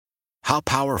How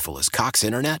powerful is Cox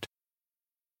Internet?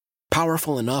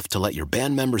 Powerful enough to let your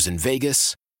band members in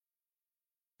Vegas,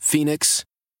 Phoenix,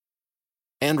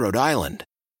 and Rhode Island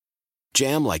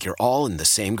jam like you're all in the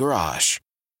same garage.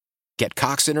 Get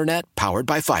Cox Internet powered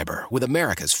by fiber with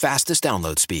America's fastest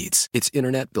download speeds. It's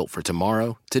internet built for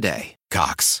tomorrow, today.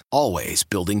 Cox, always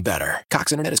building better.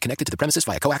 Cox Internet is connected to the premises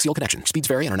via coaxial connection. Speeds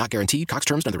vary and are not guaranteed. Cox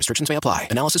terms and other restrictions may apply.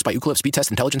 Analysis by Ookla Speed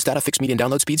Test Intelligence Data. Fixed median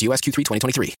download speeds. US Q3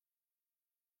 2023.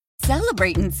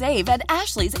 Celebrate and save at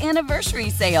Ashley's Anniversary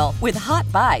Sale. With Hot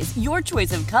Buys, your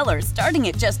choice of colors starting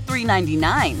at just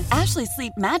 $3.99. Ashley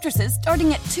Sleep mattresses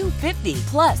starting at $2.50.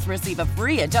 Plus, receive a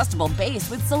free adjustable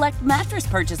base with select mattress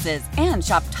purchases. And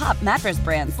shop top mattress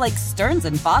brands like Stearns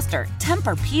 & Foster,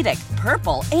 Tempur-Pedic,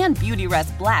 Purple, and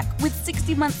Beautyrest Black with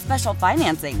 60-month special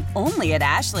financing. Only at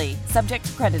Ashley. Subject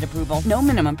to credit approval. No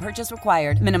minimum purchase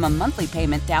required. Minimum monthly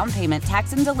payment, down payment,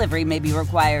 tax, and delivery may be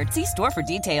required. See store for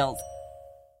details.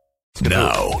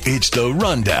 Now, it's The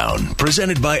Rundown,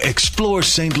 presented by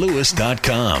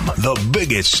ExploreSt.Louis.com. The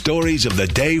biggest stories of the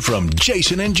day from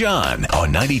Jason and John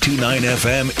on 92.9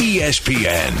 FM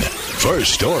ESPN.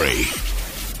 First story.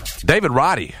 David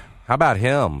Roddy, how about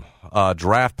him?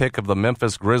 Draft pick of the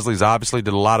Memphis Grizzlies. Obviously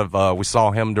did a lot of, we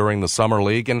saw him during the Summer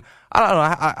League. And I don't know,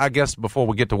 I guess before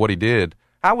we get to what he did,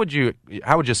 how would you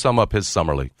sum up his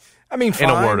Summer League? I mean, fine.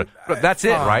 In a word, but that's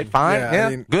fine. It, right? Fine, yeah. I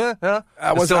mean, good. Yeah.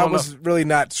 I was really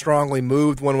not strongly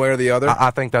moved one way or the other.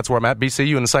 I think that's where I'm at. BC,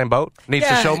 you in the same boat? Needs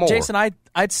to show more. Jason,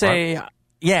 I'd say,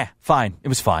 fine. It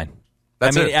was fine.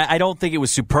 That's it. I don't think it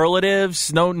was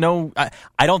superlatives. No. I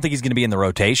don't think he's going to be in the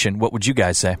rotation. What would you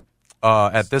guys say?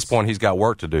 At this point, he's got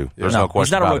work to do. There's no question.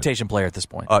 He's not about a rotation player at this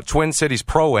point. Twin Cities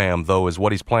Pro-Am, though, is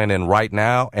what he's playing in right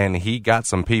now, and he got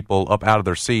some people up out of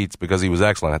their seats because he was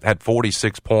excellent. Had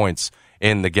 46 points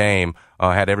in the game.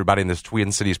 Had everybody in this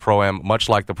Twin Cities Pro-Am, much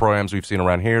like the Pro-Ams we've seen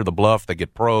around here, the Bluff, they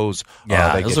get pros. They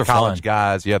those get are college fun.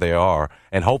 guys. Yeah, they are.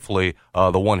 And hopefully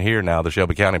the one here now, the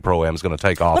Shelby County Pro-Am, is going to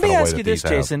take off. Let me in a way ask you that this, these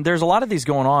have. Jason. There's a lot of these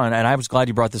going on, and I was glad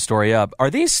you brought this story up.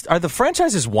 Are the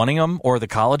franchises wanting them, or the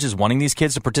colleges wanting these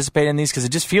kids to participate in these? Because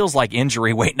it just feels like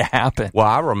injury waiting to happen. Well,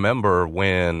 I remember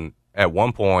when at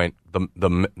one point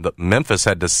the Memphis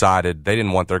had decided they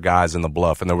didn't want their guys in the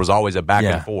Bluff, and there was always a back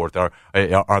and forth. Are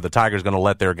the Tigers going to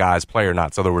let their guys play or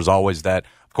not? So there was always that.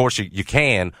 Of course, you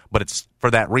can, but it's for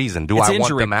that reason. Do I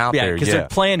want them out there? Because they're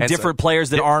playing different players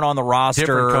that aren't on the roster.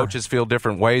 Different coaches feel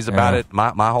different ways about it.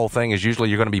 My whole thing is usually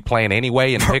you're going to be playing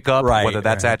anyway and pick up, whether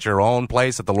that's at your own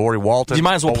place at the Lori Walton you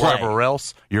might as well or play. wherever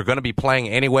else. You're going to be playing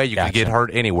anyway. You can get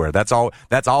hurt anywhere. That's all.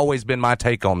 That's always been my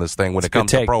take on this thing when it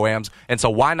comes to pro-ams. And so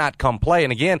why not come play?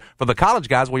 And again, for the college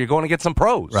guys, well, you're going to get some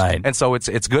pros. Right. And so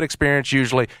it's good experience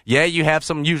usually. Yeah, you have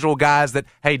some usual guys that,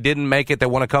 didn't make it, that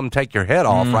want to come take your head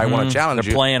off, right? Want to challenge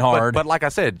you. They're playing hard. But like I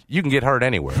said, you can get hurt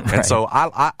anywhere. And so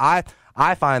I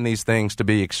find these things to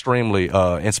be extremely,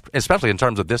 especially in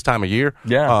terms of this time of year,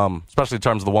 especially in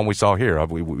terms of the one we saw here.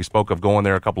 We spoke of going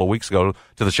there a couple of weeks ago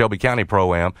to the Shelby County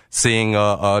Pro-Am, seeing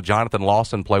Jonathan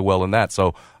Lawson play well in that.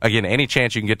 So, again, any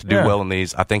chance you can get to do well in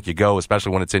these, I think you go,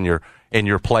 especially when it's in your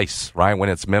place, right? When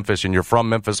it's Memphis and you're from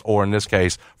Memphis, or in this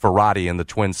case, for Roddy in the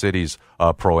Twin Cities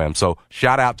Pro-Am. So,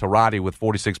 shout out to Roddy with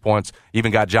 46 points.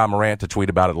 Even got John Morant to tweet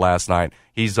about it last night.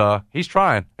 He's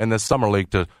trying in this summer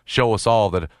league to show us all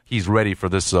that he's ready for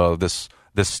this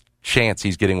chance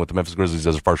he's getting with the Memphis Grizzlies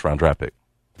as a first-round draft pick.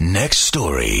 Next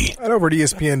story. Right over at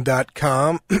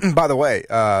ESPN.com. By the way,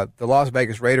 the Las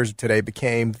Vegas Raiders today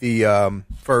became the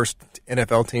first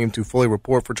NFL team to fully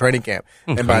report for training camp.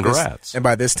 And congrats.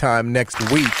 By this time next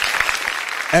week,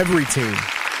 every team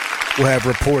will have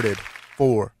reported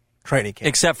for training camp.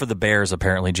 Except for the Bears,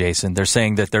 apparently, Jason. They're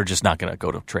saying that they're just not going to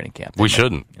go to training camp. We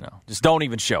shouldn't. Just don't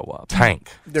even show up. Tank.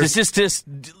 Just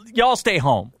y'all stay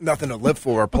home. Nothing to live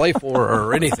for or play for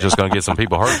or anything. Just going to get some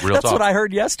people hurt. Real That's talk. what I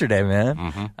heard yesterday, man.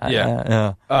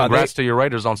 Mm-hmm. Congrats to your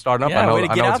Raiders on starting up. Yeah, I way to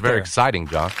know get it's out very there. exciting,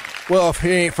 John. Well, if he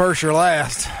ain't first, you're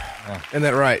last. Isn't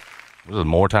that right? There's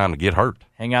more time to get hurt.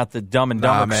 Hang out the Dumb and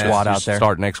Dumber squad out there.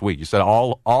 Start next week. You said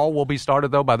all will be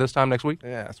started, though, by this time next week?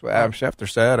 Yeah, that's what Adam Schefter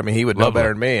said. I mean, he would know better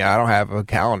than me. I don't have a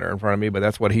calendar in front of me, but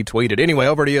that's what he tweeted. Anyway,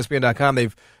 over at ESPN.com,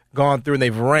 they've gone through and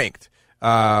they've ranked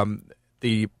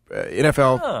the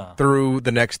NFL through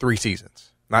the next 3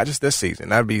 seasons, not just this season.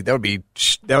 That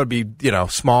would be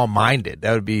small-minded.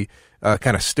 That would be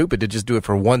kind of stupid to just do it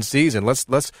for one season. Let's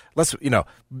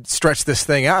stretch this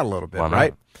thing out a little bit,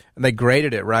 right? And they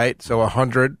graded it, right? So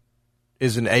 100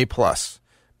 is an A+,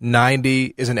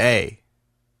 90 is an A,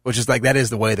 which is like that is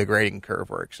the way the grading curve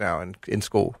works now in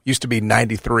school. Used to be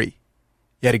 93.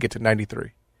 You had to get to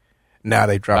 93. Now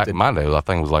they dropped it. Back in my day, I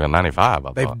think it was like a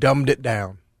 95. They've dumbed it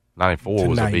down. 94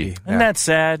 was 90. a B. Isn't that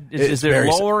sad? Is it very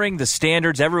lowering the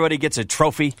standards? Everybody gets a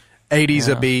trophy. 80's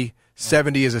a B.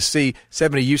 70 is a C.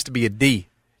 70 used to be a D.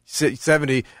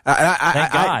 70.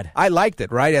 Thank God. I liked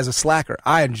it, right? As a slacker,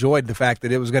 I enjoyed the fact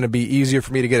that it was going to be easier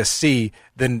for me to get a C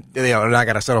than and I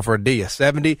got to settle for a D. A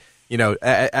 70,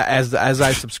 as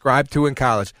I subscribed to in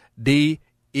college, D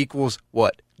equals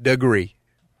what? Degree.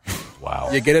 Wow.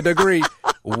 You get a degree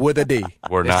with a D.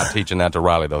 We're not teaching that to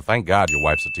Riley, though. Thank God your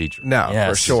wife's a teacher. No, Yes.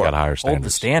 for She's sure. Got higher Hold standards.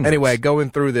 the standards. Anyway, going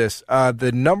through this,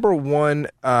 the number one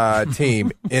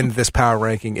team in this power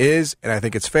ranking is, and I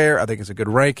think it's fair, I think it's a good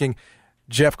ranking,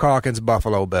 Jeff Calkins'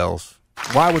 Buffalo Bills.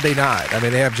 Why would they not? I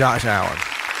mean, they have Josh Allen,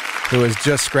 who is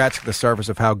just scratching the surface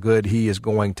of how good he is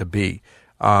going to be.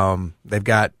 They've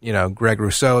got, Greg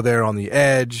Rousseau there on the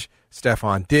edge,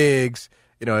 Stephon Diggs.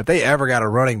 If they ever got a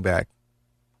running back,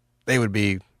 they would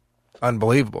be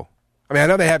unbelievable. I mean, I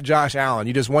know they have Josh Allen.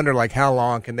 You just wonder, how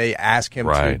long can they ask him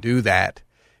to do that?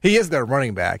 He is their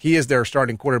running back. He is their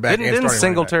starting quarterback. Didn't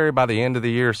Singletary by the end of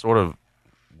the year sort of,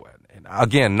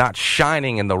 again, not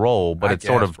shining in the role, but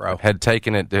had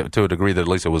taken it to a degree that at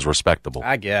least it was respectable.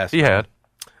 I guess. He had.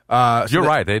 You're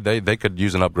right. They could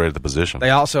use an upgrade at the position.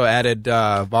 They also added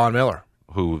Von Miller,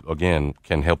 who, again,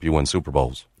 can help you win Super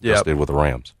Bowls. Yep. Just did with the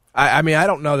Rams. I mean, I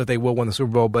don't know that they will win the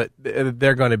Super Bowl, but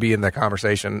they're going to be in the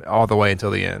conversation all the way until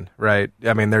the end, right?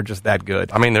 I mean, they're just that good.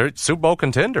 I mean, they're a Super Bowl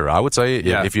contender. I would say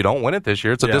if you don't win it this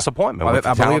year, it's a disappointment. Well,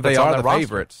 I believe they are the roster.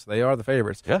 favorites. They are the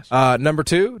favorites. Yes. Number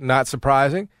 2, not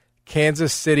surprising,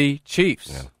 Kansas City Chiefs.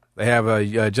 Yeah. They have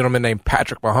a gentleman named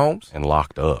Patrick Mahomes. And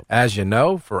locked up. As you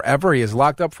know, forever. He is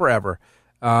locked up forever.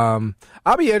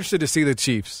 I'll be interested to see the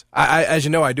Chiefs. As you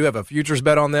know, I do have a futures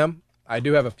bet on them. I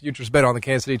do have a futures bet on the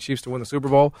Kansas City Chiefs to win the Super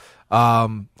Bowl.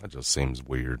 That just seems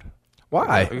weird.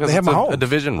 Why? Because they have a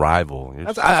division rival.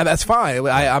 That's fine.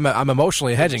 I'm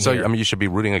emotionally hedging here. I mean, you should be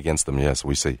rooting against them. Yes,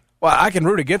 we see. Well, I can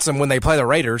root against them when they play the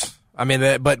Raiders. I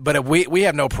mean, but we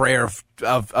have no prayer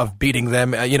of beating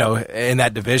them. In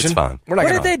that division. It's fine. What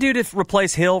did they do to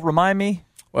replace Hill? Remind me.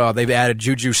 Well, they've added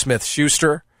Juju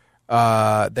Smith-Schuster.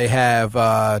 They have.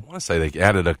 I want to say they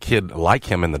added a kid like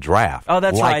him in the draft. Oh,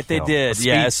 that's right. They him. did.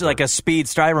 Yeah, it's like a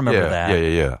speedster. I remember that.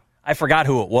 Yeah. I forgot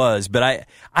who it was, but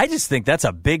I just think that's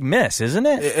a big miss, isn't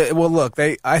it? Well, look,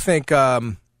 I think he's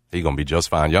going to be just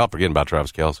fine. Y'all forgetting about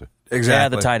Travis Kelce. Exactly. Yeah,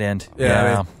 the tight end.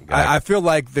 Yeah. I feel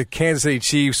like the Kansas City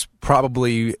Chiefs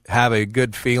probably have a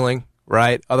good feeling,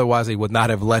 right? Otherwise, they would not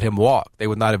have let him walk. They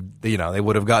would not have. They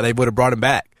would have brought him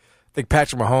back. I think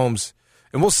Patrick Mahomes.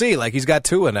 And we'll see. He's got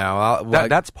Tua now.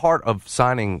 That's part of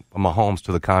signing Mahomes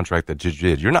to the contract that you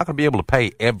did. You're not going to be able to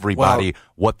pay everybody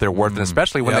what they're worth, and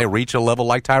especially when they reach a level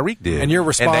like Tyreek did. And you're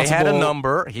responsible. And they had a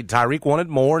number. Tyreek wanted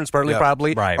more, and certainly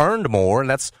probably earned more.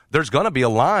 And there's going to be a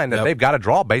line that they've got to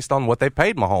draw based on what they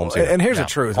paid Mahomes. Here. And here's the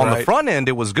truth. On the front end,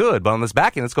 it was good, but on this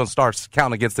back end, it's going to start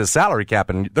counting against this salary cap,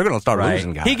 and they're going to start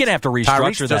losing guys. He's going to have to restructure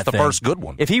Tyreek's that just the thing. first good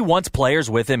one. If he wants players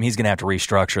with him, he's going to have to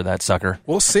restructure that sucker.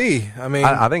 We'll see. I mean,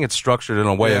 I think it's structured in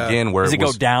a way again where does it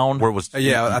go down? Where it was,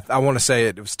 I want to say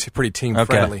it was pretty team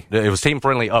friendly. It was team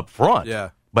friendly up front. Yeah.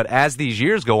 But as these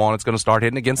years go on, it's going to start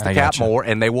hitting against the cap more,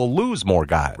 and they will lose more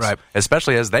guys, right?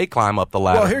 Especially as they climb up the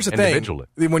ladder. Well, here's the individually.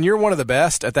 thing: when you're one of the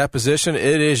best at that position,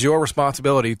 it is your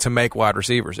responsibility to make wide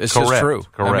receivers. It's just true.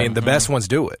 Correct. I mean, the best ones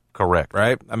do it. Correct.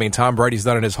 Right? I mean, Tom Brady's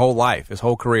done it his whole life, his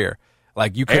whole career.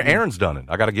 Aaron's done it.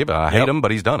 I got to give it. I hate him,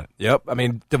 but he's done it. Yep. I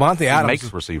mean, Devontae Adams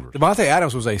makes receivers. Devontae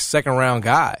Adams was a second round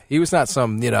guy. He was not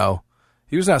some,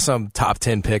 he was not some top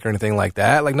 10 pick or anything like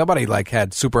that. Nobody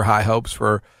had super high hopes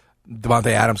for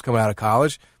Devontae Adams coming out of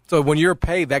college. So when you're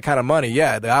paid that kind of money,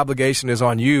 the obligation is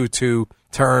on you to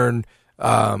turn,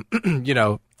 was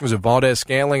it Valdez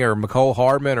Scantling or McCole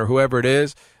Hardman or whoever it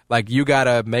is? You got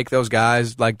to make those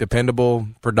guys dependable,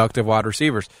 productive wide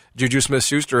receivers. Juju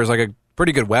Smith-Schuster is a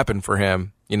pretty good weapon for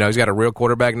him. He's got a real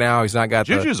quarterback now. He's not got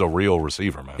Juju's a real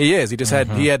receiver, man. He is. He just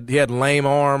he had lame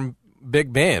arm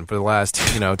Big Ben for the last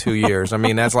 2 years. I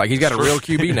mean, that's he's got a real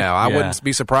QB now. I wouldn't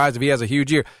be surprised if he has a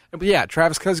huge year. But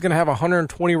Travis Kelce's going to have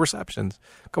 120 receptions.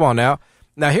 Come on now.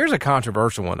 Now here's a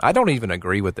controversial one. I don't even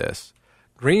agree with this.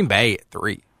 Green Bay at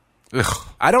 3. Ugh.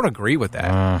 I don't agree with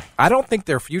that. I don't think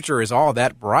their future is all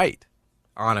that bright,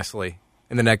 honestly,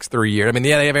 in the next 3 years. I mean, they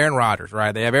have Aaron Rodgers,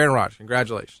 right? They have Aaron Rodgers.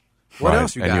 Congratulations. What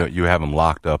else you got? And you have them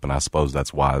locked up, and I suppose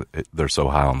that's why they're so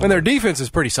high on them. And their defense is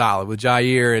pretty solid with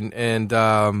Jair and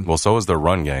well, so is their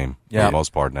run game for the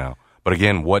most part now. But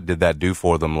again, what did that do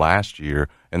for them last year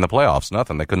in the playoffs?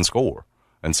 Nothing. They couldn't score.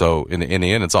 And so in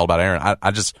the end, it's all about Aaron.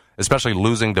 I just, especially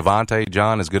losing Devontae,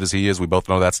 John, as good as he is, we both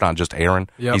know that's not just Aaron.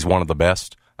 Yep. He's one of the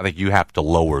best. I think you have to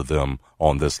lower them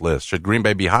on this list. Should Green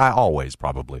Bay be high? Always,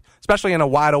 probably. Especially in a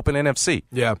wide-open NFC.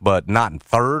 Yeah. But not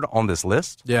third on this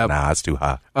list? Yeah. Nah, that's too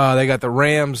high. They got the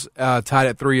Rams tied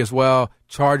at 3 as well.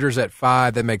 Chargers at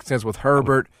 5. That makes sense with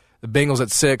Herbert. The Bengals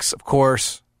at 6, of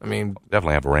course. I mean,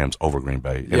 definitely have Rams over Green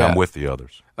Bay, and I'm with the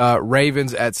others.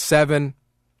 Ravens at 7.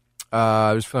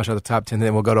 Just finish out the top 10,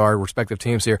 then we'll go to our respective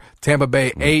teams here. Tampa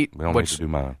Bay 8. We don't need to do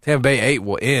mine. Tampa Bay 8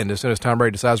 will end as soon as Tom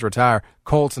Brady decides to retire.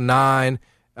 Colts 9,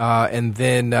 and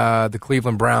then the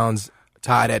Cleveland Browns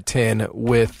tied at 10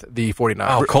 with the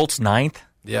 49ers. Oh, Colts 9th?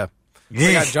 Yeah.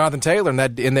 They got Jonathan Taylor, and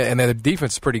the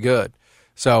defense is pretty good.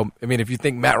 So, I mean, if you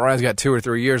think Matt Ryan's got 2 or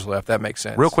 3 years left, that makes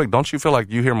sense. Real quick, don't you feel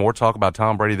like you hear more talk about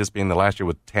Tom Brady this being the last year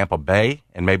with Tampa Bay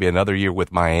and maybe another year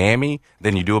with Miami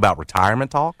than you do about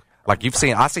retirement talk? Like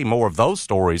I see more of those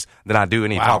stories than I do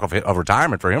any talk of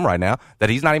retirement for him right now, that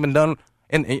he's not even done,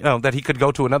 and that he could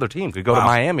go to another team, could go to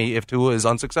Miami if Tua is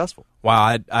unsuccessful.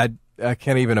 Wow, I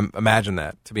can't even imagine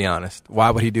that, to be honest. Why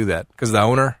would he do that? Because of the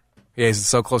owner? Yeah, he's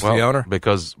so close to the owner?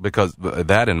 Because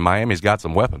that and Miami's got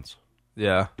some weapons.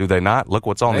 Yeah. Do they not? Look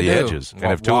what's on the edges.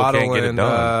 And if Tua can't get it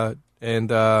done. And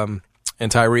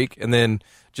Tyreek, and then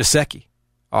Gesicki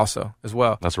also as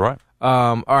well. That's right.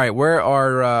 All right, where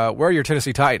are your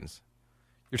Tennessee Titans?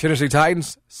 Your Tennessee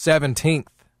Titans, 17th.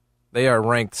 They are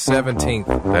ranked 17th.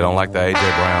 They don't like the A.J.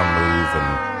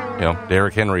 Brown move, and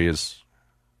Derrick Henry is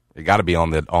got to be on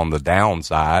the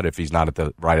downside if he's not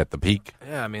right at the peak.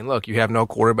 Yeah, I mean, look, you have no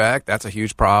quarterback. That's a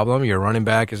huge problem. Your running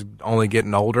back is only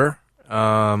getting older.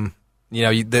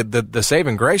 The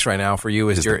saving grace right now for you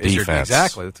is your defense.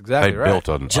 Exactly. That's exactly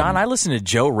right. John, I listened to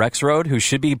Joe Rexrode, who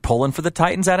should be pulling for the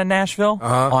Titans out of Nashville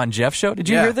on Jeff's show. Did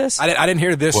you hear this? I didn't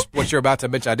hear this. What you're about to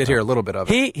mention, I did hear a little bit of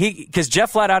it. Because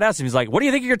Jeff flat out asked him, he's like, "What do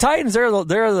you think of your Titans? They're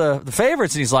the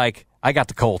favorites." And he's like, "I got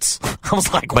the Colts." I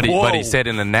was like, but he said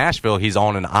in the Nashville he's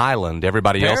on an island.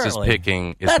 Everybody else is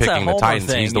picking the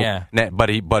Titans. Thing,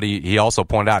 but he also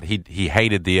pointed out he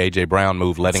hated the A.J. Brown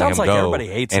move, letting him go,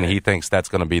 and he thinks that's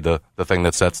going to be the thing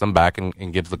that sets them back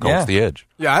and gives the Colts the edge.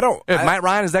 Yeah, If Matt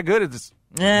Ryan is that good,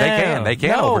 they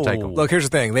can overtake him. Look, here's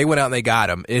the thing: they went out and they got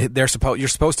him. You're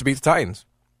supposed to beat the Titans.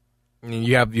 I mean,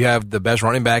 you have the best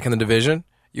running back in the division.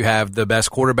 You have the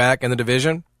best quarterback in the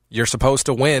division. You're supposed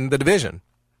to win the division,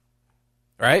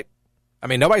 right? I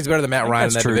mean, nobody's better than Matt Ryan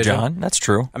in that division. That's true, John. That's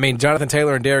true. I mean, Jonathan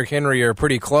Taylor and Derrick Henry are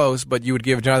pretty close, but you would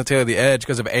give Jonathan Taylor the edge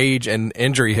because of age and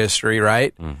injury history,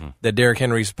 right? Mm-hmm. That Derrick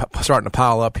Henry's starting to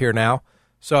pile up here now.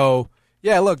 So,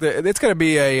 yeah, look, it's going to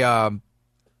be a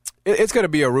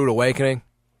rude awakening,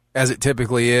 as it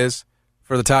typically is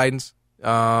for the Titans.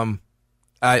 I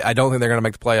don't think they're going to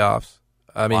make the playoffs.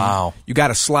 I mean, you got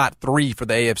to slot 3 for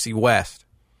the AFC West,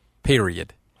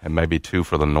 period. And maybe 2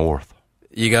 for the North.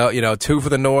 You go, 2 for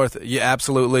the North, yeah,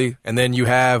 absolutely, and then you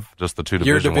have just the 2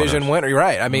 division winner. You're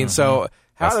right. I mean, so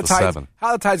how are the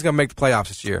Titans going to make the playoffs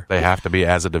this year? They have to be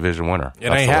as a division winner.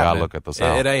 That's the way I look at the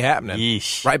South. It ain't happening.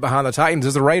 Yeesh. Right behind the Titans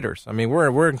is the Raiders. I mean,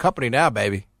 we're in company now,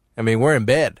 baby. I mean, we're in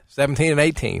bed, 17 and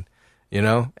 18.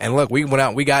 And look, we went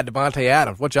out, and we got Devontae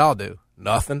Adams. What y'all do?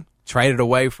 Nothing. Traded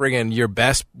away friggin' your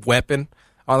best weapon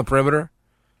on the perimeter.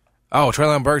 Oh,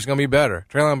 Treylon Burks going to be better.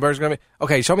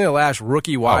 Okay, show me the last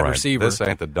rookie wide receiver. This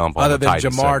ain't the dump on other the than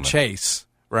Titans Jamar segment. Chase,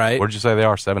 right? Where'd you say they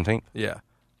are, 17th? Yeah.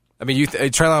 I mean,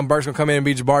 Treylon Burks going to come in and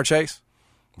beat Jamar Chase?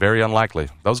 Very unlikely.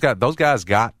 Those guys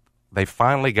they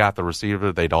finally got the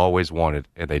receiver they'd always wanted,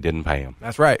 and they didn't pay him.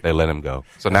 That's right. They let him go.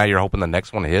 So now you're hoping the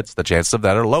next one hits. The chances of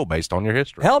that are low based on your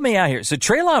history. Help me out here. So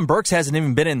Treylon Burks hasn't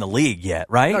even been in the league yet,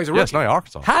 right? No, he's a rookie. Yes,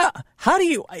 Arkansas. How do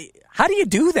you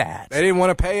do that? They didn't want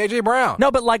to pay A.J. Brown. No,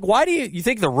 but why do you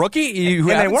think the rookie? And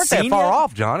they weren't that far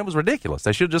off, John. It was ridiculous.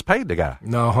 They should have just paid the guy.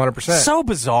 No, 100%. So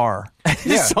bizarre.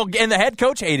 Yeah. And the head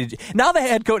coach hated you. Now the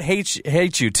head coach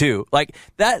hates you too. Like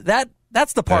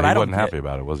that's the part I don't get. He wasn't happy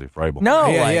about it, was he, Frabel? No.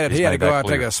 He had to go out and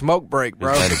take a smoke break,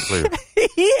 bro. He's made it clear.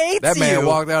 He hates that man you.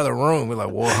 walked out of the room. We're like,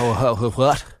 whoa,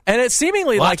 what? And it's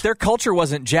seemingly like their culture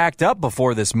wasn't jacked up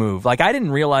before this move. Like, I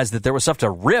didn't realize that there was stuff to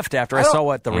rift after I saw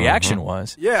what the reaction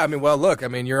was. Yeah, I mean, well, look,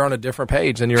 you're on a different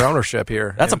page than your ownership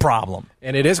here. That's a problem.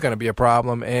 And it is going to be a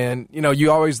problem. And,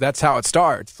 that's how it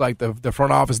starts. It's like the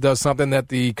front office does something that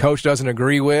the coach doesn't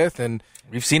agree with. And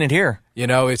we've seen it here.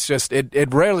 It's just,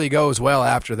 it rarely goes well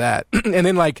after that. And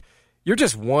then, you're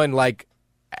just one,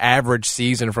 average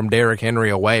season from Derrick Henry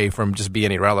away from just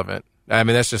being irrelevant. I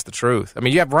mean, that's just the truth. I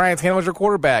mean, you have Ryan Tannehill as your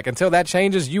quarterback. Until that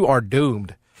changes, you are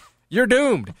doomed. You're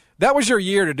doomed. That was your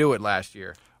year to do it last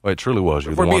year. Well, it truly was.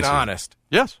 If we're being honest.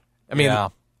 Yes. I mean,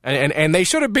 and they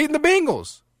should have beaten the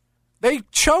Bengals. They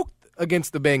choked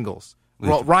against the Bengals.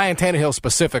 Well, Ryan Tannehill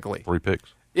specifically. 3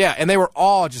 picks. Yeah, and they were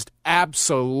all just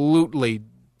absolutely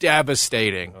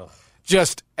devastating.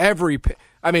 Just every.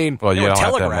 I mean, well, you don't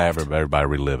have to have everybody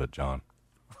relive it, John.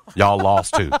 Y'all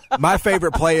lost too. My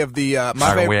favorite play of the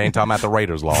we ain't talking about the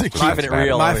Raiders lost. Keeping it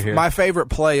real over here. My favorite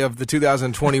play of the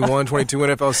 2021-22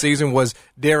 NFL season was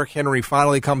Derrick Henry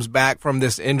finally comes back from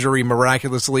this injury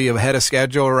miraculously ahead of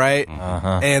schedule, right?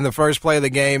 And the first play of the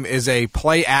game is a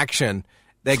play action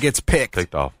that gets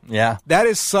picked off. Yeah, that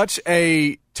is such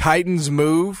a Titans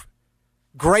move.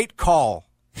 Great call.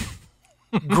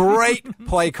 Great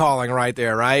play calling right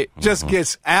there, right? Just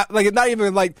gets not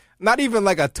even like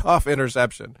a tough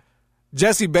interception.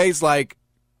 Jesse Bates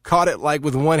caught it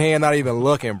with one hand, not even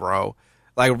looking, bro.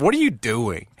 What are you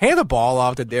doing? Hand the ball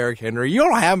off to Derrick Henry. You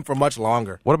don't have him for much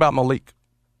longer. What about Malik?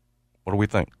 What do we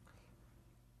think?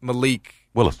 Malik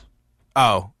Willis.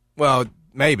 Oh, well,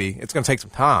 maybe it's going to take some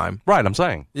time. Right, I'm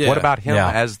saying. Yeah. What about him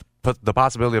as the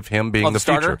possibility of him being the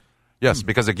starter? Future? Yes,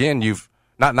 because again, you've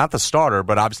not the starter,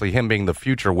 but obviously him being the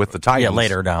future with the Titans. Yeah,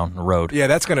 later down the road. Yeah,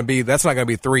 that's not going to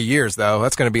be 3 years though.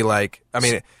 That's going to be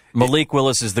Malik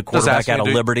Willis is the quarterback out of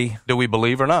Liberty. Do we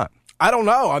believe or not? I don't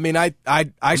know. I mean, I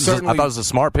certainly. I thought it was a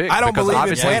smart pick. I don't believe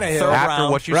in Tannehill.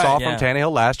 After what you saw from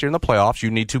Tannehill last year in the playoffs,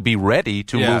 you need to be ready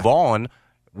to move on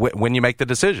when you make the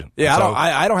decision. Yeah,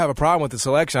 I don't have a problem with the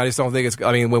selection. I just don't think it's.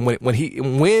 I mean,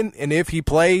 when and if he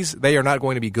plays, they are not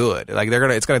going to be good.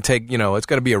 It's going to take. It's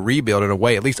going to be a rebuild in a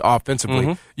way, at least offensively.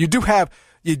 Mm-hmm.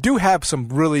 You do have some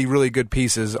really, really good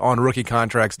pieces on rookie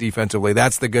contracts defensively.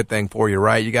 That's the good thing for you,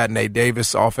 right? You got Nate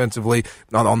Davis offensively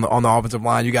on the offensive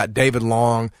line. You got David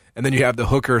Long, and then you have the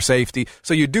hooker safety.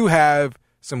 So you do have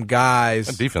some guys.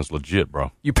 That defense legit,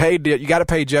 bro. You got to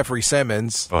pay Jeffrey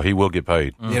Simmons. Oh, he will get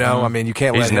paid. Mm-hmm. I mean, you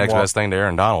can't. He's let him the next walk. best thing to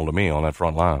Aaron Donald to me on that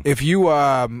front line. If you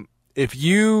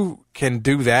can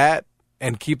do that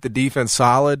and keep the defense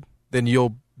solid, then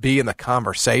you'll be in the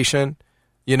conversation.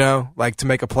 To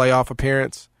make a playoff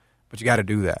appearance, but you got to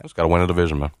do that. Just got to win a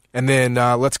division, man. And then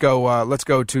let's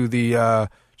go to the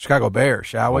Chicago Bears,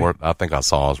 shall we? I think I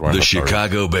saw us wearing the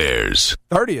Chicago Bears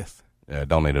 30th. Yeah,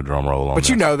 don't need a drum roll on. But this.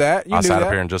 You know that. I sat up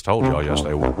here and just told y'all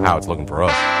yesterday how it's looking for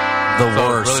us. The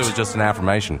worst. It really was just an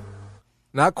affirmation.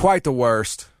 Not quite the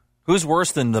worst. Who's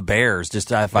worse than the Bears? Just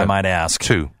if I might ask.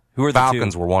 Two. Who are the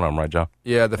Falcons two? were one of them, right, John?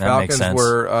 Yeah, the Falcons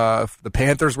were. The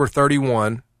Panthers were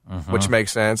 31. Which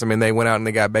makes sense. I mean, they went out and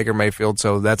they got Baker Mayfield,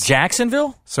 so that's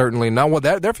Jacksonville. Certainly not. Well,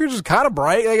 their future's kind of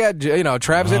bright. They got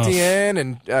Travis Etienne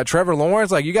and Trevor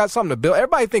Lawrence. You got something to build.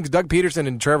 Everybody thinks Doug Peterson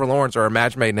and Trevor Lawrence are a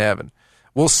match made in heaven.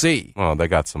 We'll see. Well, they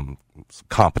got some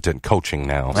competent coaching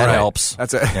now. That helps.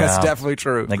 That's definitely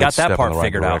true. They got that part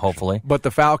figured out, hopefully. But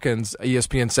the Falcons,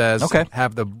 ESPN says,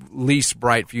 have the least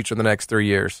bright future in the next 3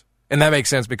 years, and that makes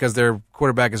sense because their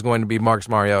quarterback is going to be Marcus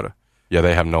Mariota. Yeah,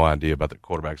 they have no idea about the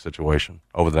quarterback situation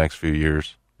over the next few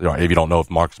years. If you don't know if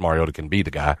Marcus Mariota can be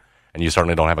the guy, and you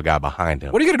certainly don't have a guy behind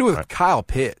him. What are you going to do with Kyle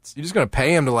Pitts? You're just going to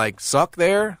pay him to suck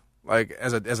there,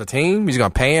 as a team? You're just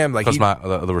going to pay him because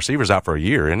the receiver's out for a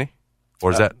year, isn't he?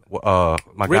 Or is that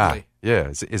my Ridley. guy? Yeah,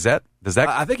 is that does that?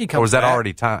 I think he comes. Or is that back.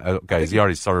 already time? Okay, he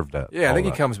already served that. Yeah, I think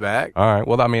he comes back. All right.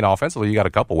 Well, I mean, offensively, you got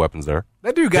a couple weapons there.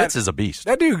 That dude Pitts is a beast.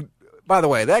 That dude. By the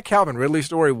way, that Calvin Ridley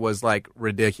story was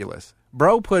ridiculous.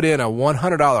 Bro put in a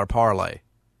 $100 parlay.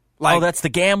 That's the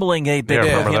gambling. They took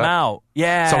him out.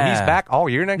 Yeah. So he's back all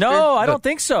year next year? No, I don't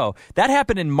think so. That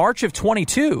happened in March of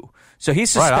 22. So he's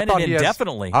suspended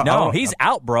indefinitely. He's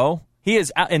out, bro. He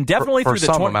is out indefinitely for through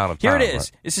the the amount of time. Here it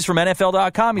is. Right. This is from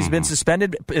NFL.com. He's been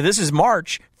suspended. This is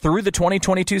March through the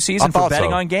 2022 season for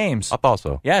betting on games. I thought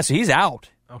so. Yeah, so he's out.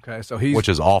 Okay, so which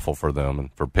is awful for them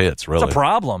and for Pitts, really. It's a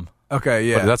problem. Okay,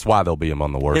 yeah. But that's why they'll be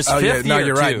among the worst. His fifth year,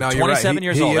 you're right. too. No, you're 27 right.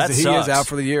 years old. That he sucks. is out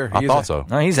for the year. I thought so.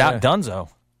 No, he's out. Dunzo.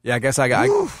 Yeah, I guess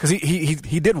because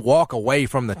he did walk away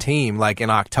from the team in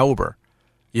October.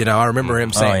 I remember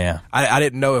him saying. Oh, yeah. I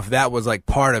didn't know if that was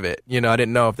part of it. I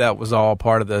didn't know if that was all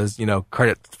part of the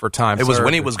credit for time. It was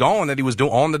when he was gone that he was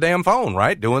on the damn phone,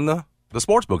 right, doing the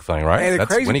sportsbook thing, right. And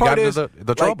that's crazy when he part got is, into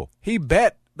the trouble. He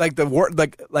bet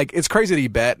it's crazy that he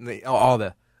bet and all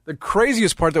the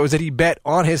craziest part though is that he bet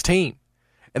on his team,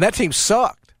 and that team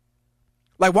sucked.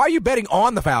 Why are you betting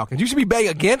on the Falcons? You should be betting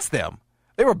against them.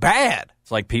 They were bad.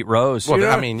 It's like Pete Rose. Well,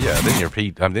 I mean, yeah. Then you're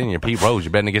Pete Rose.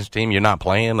 You're betting against a team you're not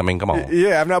playing. I mean, come on.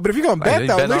 Yeah, but if you're going to bet,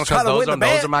 though, at least try to win the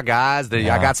bet. Those are my guys. I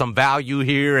got some value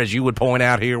here, as you would point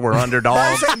out here. We're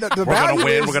underdogs. We're going to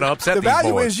win. We're going to upset these boys. The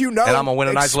value is and I'm going to win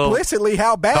a nice little explicitly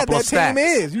how bad that team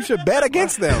is. You should bet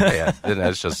against them. Yeah,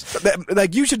 that's just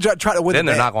you should try to win. Then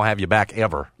they're not going to have you back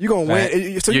ever. You're going to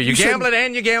win. So you're gambling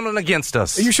and you're gambling against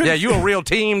us. Yeah, you're a real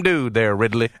team dude there,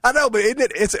 Ridley. I know, but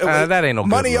it's that ain't no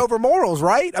money over morals,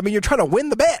 right? I mean, you're trying to win. win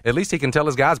the bet. At least he can tell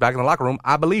his guys back in the locker room,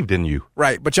 I believed in you.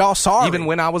 Right, but y'all sorry. Even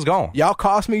when I was gone. Y'all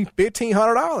cost me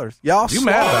 $1,500. Y'all You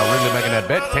mad about really making that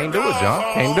bet? Can't do it,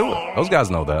 John. Can't do it. Those guys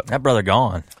know that. That brother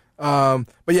gone.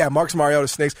 But yeah, Marcus Mariota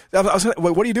sneaks.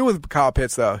 What do you do with Kyle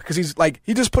Pitts though? Because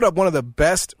he just put up one of the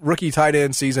best rookie tight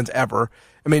end seasons ever.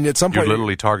 I mean, at some point you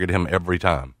literally target him every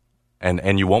time,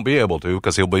 and you won't be able to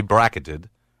because he'll be bracketed,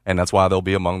 and that's why they'll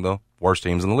be among the worst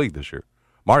teams in the league this year.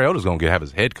 Mariota's going to have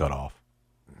his head cut off.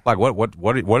 Like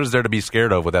what is there to be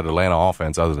scared of with that Atlanta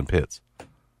offense other than Pitts?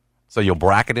 So you'll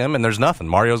bracket him, and there's nothing.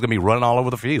 Mario's going to be running all over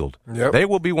the field. Yep. They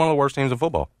will be one of the worst teams in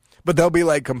football. But they'll be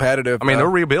like competitive. I mean, they're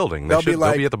rebuilding. They'll be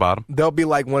at the bottom. They'll be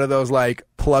like one of those like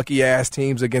plucky ass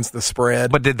teams against the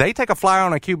spread. But did they take a flyer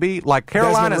on a QB? Like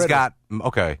Carolina's got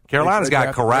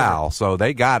Corral, so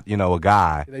they got a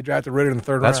guy. They drafted Ritter in the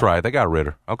third round. That's right. They got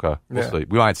Ritter. Okay, we'll see.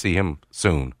 We might see him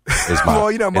soon. Is my,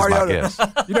 well,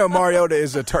 Mariota. Mariota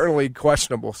is eternally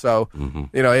questionable, so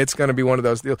it's going to be one of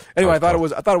those deals. Anyway, I thought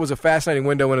it was a fascinating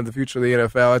window into the future of the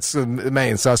NFL. It's the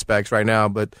main suspects right now,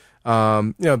 but.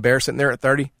 Bears sitting there at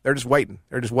 30. They're just waiting.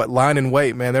 They're just lying in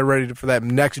wait, man. They're ready for that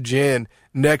next gen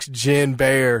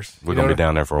Bears. We're going to be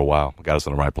down there for a while. Got us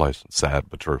in the right place. Sad,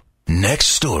 but true. Next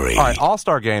story. All right,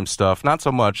 All-Star Game stuff. Not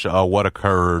so much what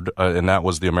occurred, and that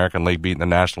was the American League beating the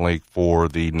National League for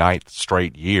the 9th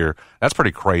straight year. That's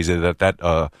pretty crazy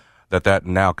that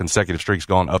now consecutive streak's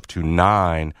gone up to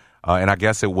 9. And I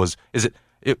guess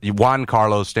Juan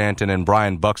Carlos Stanton and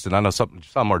Brian Buxton. I know some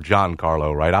are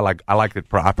Giancarlo, right?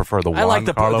 I prefer the Juan. I like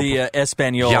the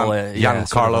Espanol. Espanol.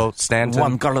 Giancarlo Stanton.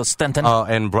 Juan Carlos Stanton.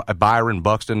 And Byron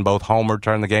Buxton both homered,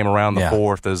 turned the game around the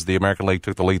 4th as the American League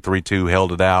took the lead 3-2,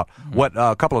 held it out.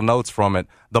 A couple of notes from it.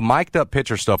 The mic'd up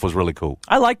pitcher stuff was really cool.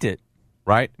 I liked it.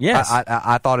 Right? Yes.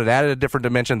 I thought it added a different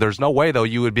dimension. There's no way, though,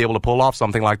 you would be able to pull off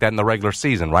something like that in the regular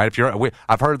season, right?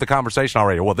 I've heard the conversation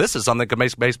already. Well, this is something that could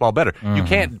make baseball better. You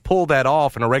can't pull that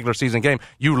off in a regular season game.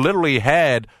 You literally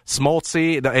had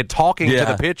Smoltz talking to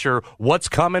the pitcher, what's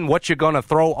coming, what you're going to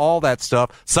throw, all that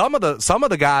stuff. Some of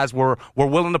the guys were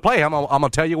willing to play. I'm going to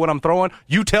tell you what I'm throwing.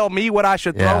 You tell me what I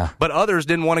should throw. But others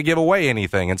didn't want to give away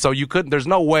anything. And so you couldn't. There's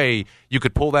no way you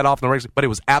could pull that off in the regular season. But it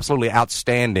was absolutely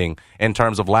outstanding in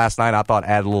terms of last night. I thought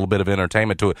added a little bit of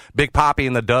entertainment to it. Big Papi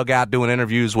in the dugout doing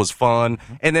interviews was fun.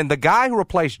 And then the guy who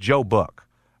replaced Joe Buck,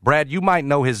 Brad, you might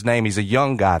know his name. He's a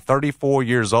young guy, 34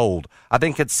 years old. I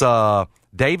think it's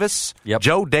Davis. Yep.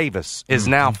 Joe Davis is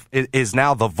now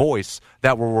the voice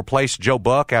that will replace Joe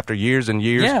Buck after years and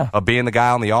years of being the guy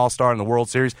on the All-Star and the World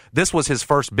Series. This was his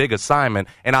first big assignment,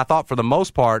 and I thought for the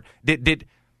most part, did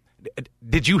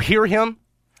you hear him?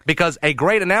 Because a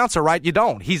great announcer, right? You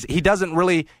don't. He's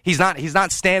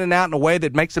not standing out in a way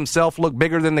that makes himself look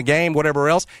bigger than the game, whatever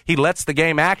else. He lets the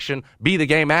game action be the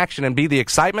game action and be the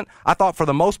excitement. I thought for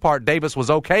the most part Davis was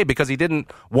okay because he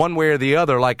didn't one way or the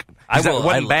other. Like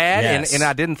wasn't bad, and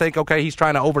I didn't think he's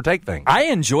trying to overtake things. I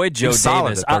enjoyed Joe Davis.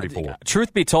 Solid at 34.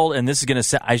 Truth be told, and this is going to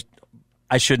say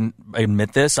I shouldn't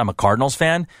admit this. I'm a Cardinals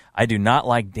fan. I do not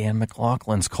like Dan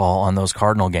McLaughlin's call on those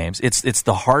Cardinal games. It's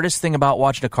the hardest thing about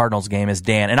watching a Cardinals game is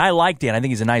Dan. And I like Dan. I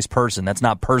think he's a nice person. That's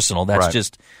not personal. That's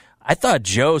just I thought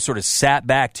Joe sort of sat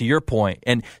back, to your point.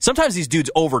 And sometimes these dudes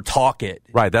over-talk it.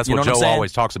 Right. That's what Joe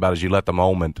always talks about is you let the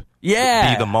moment be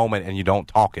the moment and you don't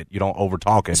talk it. You don't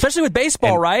over-talk it. Especially with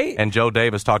baseball, right? And Joe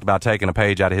Davis talked about taking a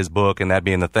page out of his book and that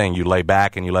being the thing. You lay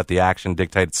back and you let the action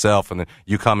dictate itself and then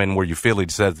you come in where you feel. He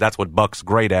says that's what Buck's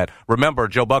great at. Remember,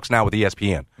 Joe Buck's now with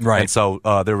ESPN. Right. And so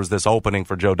there was this opening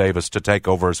for Joe Davis to take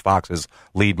over as Fox's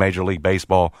lead Major League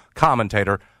Baseball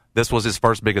commentator. This was his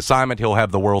first big assignment. He'll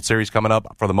have the World Series coming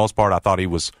up. For the most part, I thought he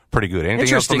was pretty good.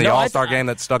 Anything else from the All-Star game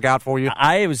that stuck out for you?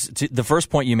 The first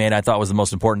point you made I thought was the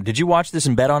most important. Did you watch this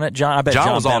and bet on it, John? I bet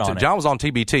John was on it. John was on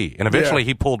TBT, and eventually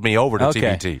he pulled me over to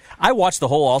TBT. I watched the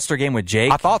whole All-Star game with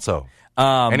Jake. I thought so.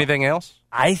 Anything else?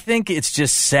 I think it's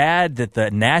just sad that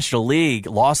the National League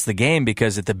lost the game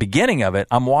because at the beginning of it,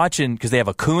 I'm watching because they have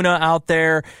Acuna out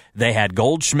there. They had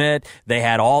Goldschmidt. They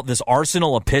had all this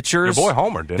arsenal of pitchers. Your boy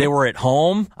Homer did. They were at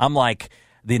home. I'm like,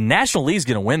 the National League's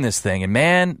going to win this thing. And,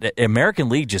 man, the American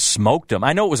League just smoked them.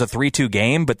 I know it was a 3-2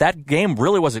 game, but that game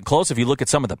really wasn't close if you look at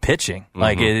some of the pitching. Mm-hmm.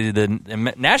 Like,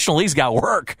 the National League's got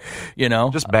work, you know.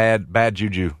 Just bad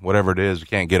juju, whatever it is, you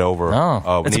can't get over.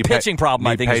 No, it's a pitching problem,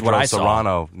 I think, is what I saw.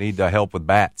 Serrano need help with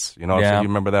bats. You know, so you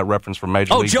remember that reference from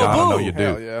Major League? Joe John? Boo. I know you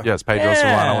do. Yeah. Yes, Pedro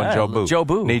Serrano and Joe Boo. Joe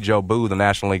Boo. Need Joe Boo, the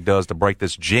National League does, to break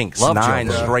this jinx. Love 9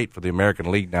 Joe Boo. straight for the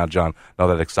American League now, John. I know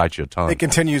that excites you a ton. It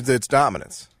continues its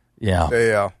dominance.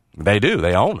 Yeah. They do.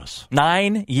 They own us.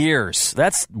 9 years.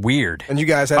 That's weird. And you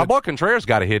guys had my boy Contreras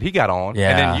got a hit. He got on. Yeah.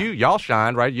 And then y'all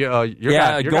shined, right? Your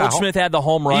Goldschmidt had the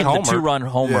home run, the 2-run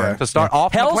home run. To start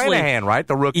off McClanahan, right?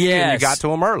 The rookie, and you got to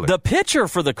him early. The pitcher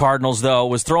for the Cardinals, though,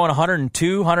 was throwing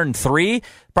 102, 103.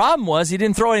 Problem was he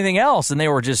didn't throw anything else, and they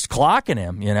were just clocking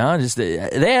him. You know,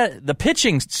 the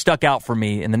pitching stuck out for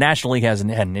me, and the National League had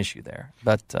an issue there.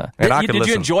 But did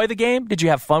you enjoy the game? Did you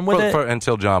have fun with it?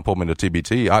 Until John pulled me to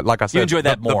TBT, like I said, you enjoyed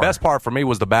that more. The best part for me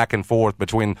was the back and forth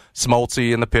between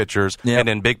Smoltzy and the pitchers, and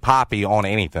then Big Papi on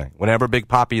anything. Whenever Big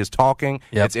Papi is talking,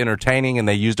 it's entertaining, and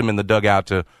they used him in the dugout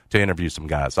to interview some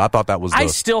guys. So I thought that was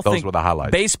those were the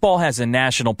highlights. Baseball has a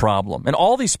national problem, and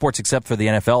all these sports except for the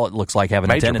NFL, it looks like, have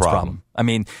an attendance problem. I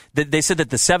mean, they said that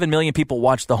the 7 million people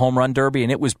watched the home run derby,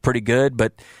 and it was pretty good,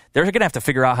 but they're going to have to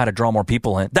figure out how to draw more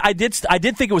people in. I did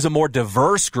think it was a more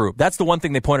diverse group. That's the one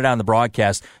thing they pointed out in the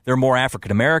broadcast. There are more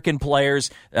African-American players,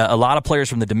 a lot of players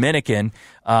from the Dominican,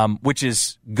 which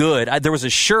is good. There was a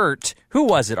shirt. Who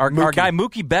was it? Our guy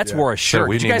Mookie Betts wore a shirt.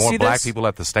 We Did you need guys more see black this? people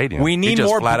at the stadium. We need he just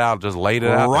more flat out just laid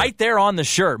it out right there on the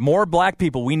shirt. More black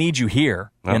people. We need you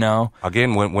here. You know.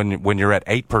 Again, when you're at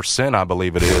 8%, I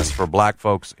believe it is for black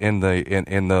folks in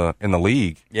the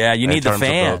league. Yeah, you need the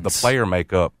fans. Of the player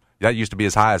makeup. That used to be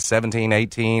as high as 17,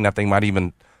 18. I think might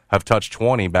even have touched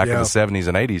 20 back in the 70s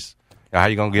and 80s. How are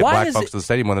you going to get black folks to the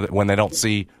stadium when they don't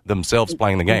see themselves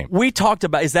playing the game? We talked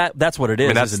about that's what it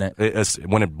is, isn't it?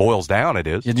 When it boils down, it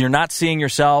is. You're not seeing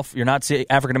yourself. You're not seeing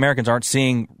African Americans aren't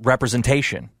seeing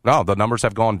representation. No, the numbers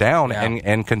have gone down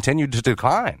and continue to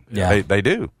decline. Yeah. They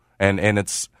do, and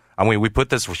it's. I mean, we put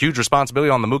this huge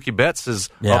responsibility on the Mookie Bettses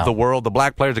of the world, the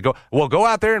black players, to go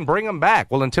out there and bring them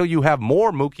back. Well, until you have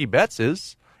more Mookie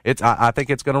Bettses, I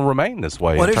think it's going to remain this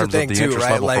way in terms of the interest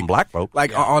level from black folk.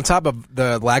 Like, on top of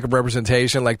the lack of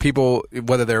representation, like, people,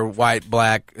 whether they're white,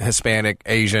 black, Hispanic,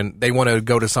 Asian, they want to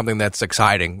go to something that's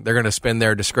exciting. They're going to spend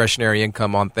their discretionary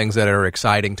income on things that are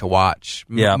exciting to watch,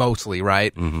 mostly,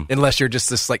 right? Mm-hmm. Unless you're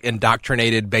just this, like,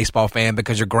 indoctrinated baseball fan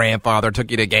because your grandfather took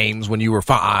you to games when you were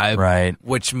 5. Right.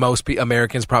 Which most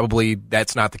Americans probably,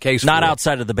 that's not the case Not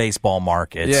outside of the baseball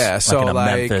markets. Yeah, so,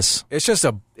 like Memphis. It's just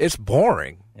it's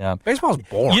boring. Yeah. Baseball's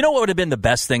boring. You know what would have been the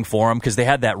best thing for them? Because they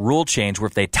had that rule change where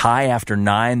if they tie after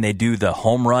 9, they do the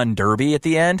home run derby at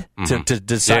the end to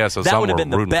decide. Yeah, so that some would have were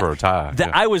been the rooting for a tie.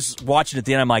 I was watching at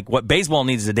the end. I'm like, what baseball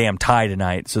needs is a damn tie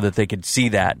tonight so that they could see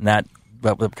that. And that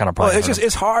kind of problem. Well,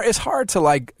 it's hard to,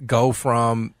 like, go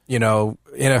from,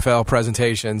 NFL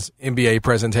presentations, NBA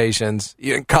presentations,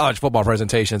 even college football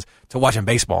presentations to watching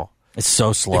baseball. It's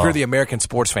so slow. If you're the American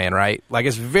sports fan, right? Like,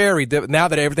 it's very now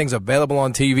that everything's available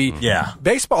on TV. Yeah,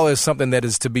 baseball is something that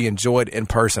is to be enjoyed in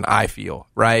person. I feel,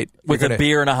 right, with a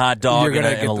beer and a hot dog. You're gonna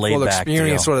get the full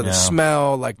experience, sort of the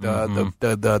smell, like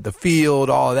the field,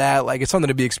 all of that. Like, it's something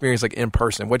to be experienced, like, in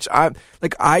person, which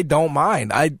I don't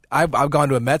mind. I've gone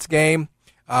to a Mets game.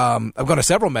 I've gone to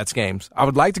several Mets games. I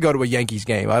would like to go to a Yankees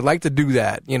game. I'd like to do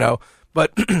that,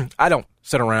 but I don't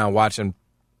sit around watching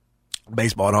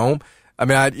baseball at home. I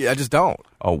mean, I just don't.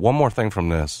 Oh, one more thing from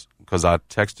this, because I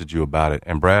texted you about it,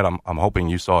 and Brad, I'm hoping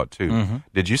you saw it too. Mm-hmm.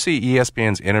 Did you see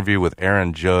ESPN's interview with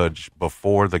Aaron Judge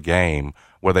before the game,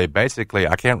 where they basically,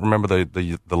 I can't remember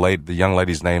the young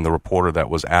lady's name, the reporter that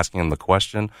was asking him the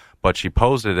question, but she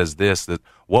posed it as this: that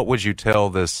what would you tell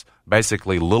this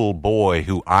basically little boy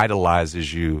who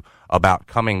idolizes you about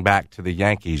coming back to the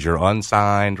Yankees? You're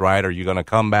unsigned, right? Are you going to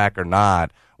come back or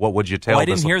not? What would you tell I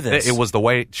didn't hear this. It was the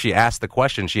way she asked the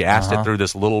question. She asked it through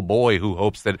this little boy who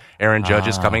hopes that Aaron Judge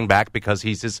is coming back because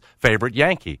he's his favorite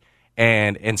Yankee.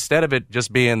 And instead of it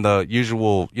just being the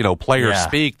usual, player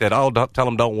speak that, don't tell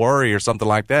him don't worry or something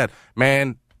like that,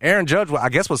 man, Aaron Judge, I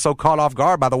guess, was so caught off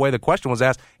guard by the way the question was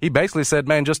asked. He basically said,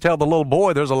 man, just tell the little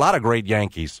boy there's a lot of great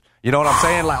Yankees. You know what I'm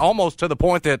saying? Like, almost to the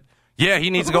point that, yeah,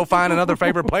 he needs to go find another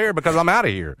favorite player because I'm out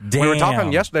of here. Damn. We were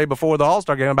talking yesterday before the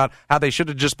All-Star game about how they should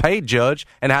have just paid Judge,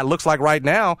 and how it looks like right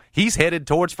now he's headed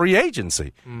towards free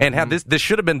agency. Mm-hmm. And how this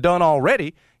should have been done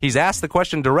already. He's asked the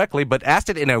question directly, but asked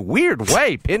it in a weird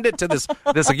way, pinned it to this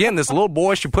little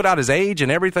boy. She put out his age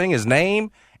and everything, his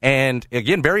name, and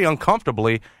again, very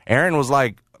uncomfortably, Aaron was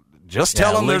like, just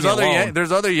tell him there's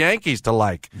other Yankees to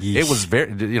like. Yeesh. It was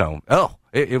very,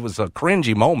 It was a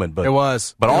cringy moment, but it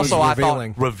was. But it also, was I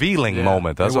thought revealing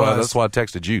moment. That's why I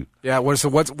texted you. Yeah. So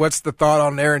what's the thought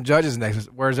on Aaron Judge's next?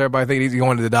 Where's everybody think he's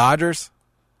going to the Dodgers?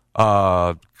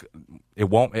 It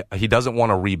won't. He doesn't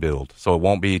want to rebuild, so it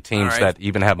won't be teams that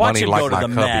even have money like my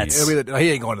Cubbies.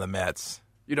 He ain't going to the Mets.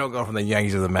 You don't go from the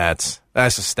Yankees to the Mets.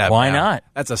 That's a step. Why down. not?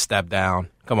 That's a step down.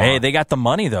 Come on. Hey, they got the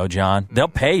money though, John. They'll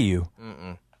pay you.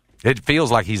 Mm-mm. It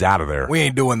feels like he's out of there.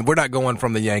 We're not going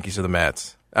from the Yankees to the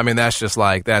Mets. I mean, that's just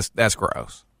like that's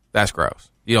gross. That's gross.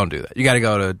 You don't do that. You got to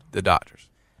go to the Dodgers.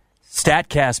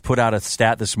 StatCast put out a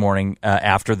stat this morning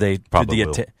after they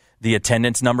did the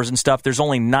attendance numbers and stuff. There's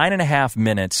only 9.5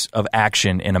 minutes of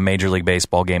action in a Major League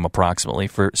Baseball game, approximately,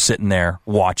 for sitting there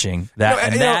watching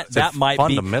that. That might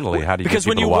fundamentally, how do you because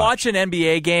when you watch an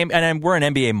NBA game, and we're an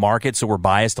NBA market, so we're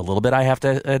biased a little bit,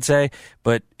 I'd say,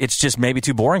 but it's just maybe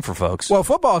too boring for folks. Well,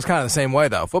 football is kind of the same way,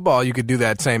 though. Football, you could do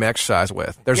that same exercise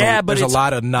with. There's a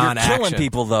lot of non-action. You're killing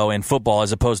people, though, in football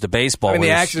as opposed to baseball. I mean,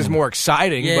 the action is more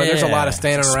exciting, but there's a lot of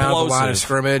standing around, a lot of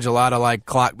scrimmage, a lot of like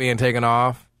clock being taken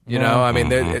off. You know, I mean,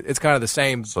 it's kind of the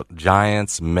same. So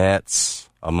Giants, Mets,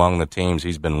 among the teams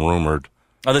he's been rumored.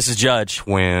 Oh, this is Judge.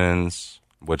 Twins,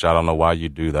 which I don't know why you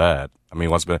do that. I mean,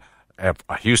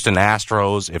 Houston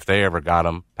Astros, if they ever got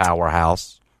him,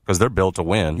 powerhouse, because they're built to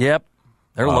win. Yep.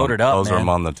 They're loaded up, Those are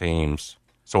among the teams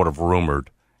sort of rumored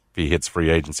if he hits free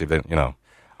agency. Then,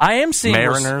 I am seeing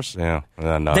Mariners,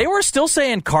 They were still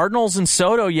saying Cardinals and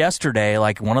Soto yesterday,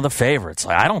 like one of the favorites.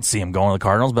 I don't see him going to the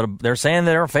Cardinals, but they're saying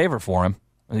they're a favorite for him.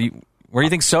 Where do you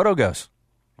think Soto goes?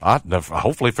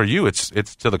 Hopefully for you, it's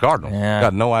to the Cardinals. Yeah.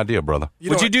 Got no idea, brother.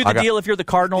 Would you do the deal if you're the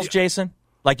Cardinals, Jason?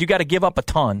 Like, you got to give up a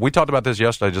ton. We talked about this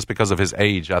yesterday just because of his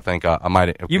age. I think I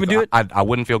might. You would do it? I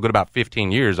wouldn't feel good about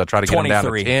 15 years. I'd try to get him down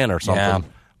to 10 or something. Yeah.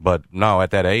 But no,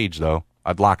 at that age, though,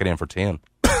 I'd lock it in for 10.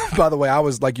 By the way, I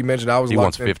was, like you mentioned, He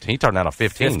wants 15. He turned out a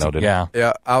 15, though, didn't he?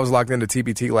 Yeah, I was locked into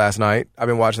TBT last night. I've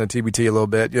been watching the TBT a little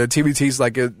bit. TBT's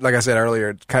like I said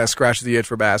earlier, it kind of scratches the itch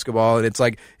for basketball, and it's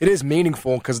like it is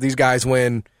meaningful because these guys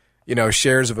win,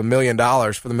 shares of $1 million.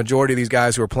 For the majority of these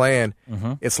guys who are playing,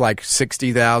 it's like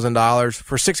 $60,000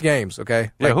 for 6 games.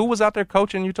 Okay. Yeah. Who was out there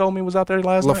coaching? You told me was out there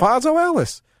last night. LaFonso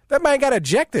Ellis. That man got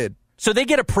ejected. So they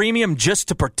get a premium just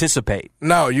to participate.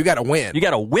 No, you got to win. You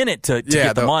got to win it to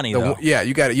get the money, though. Yeah,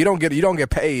 you don't get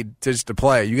paid just to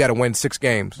play. You got to win 6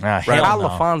 games. Right? How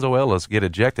LaFonso Ellis get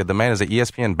ejected? The man is an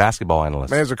ESPN basketball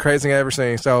analyst. Man, it's the craziest thing I've ever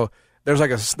seen. So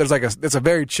it's a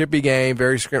very chippy game,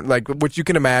 very like what you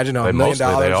can imagine, $1 million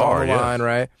on the line,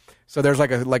 right? So there's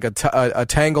like a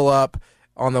tangle up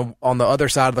on the other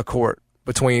side of the court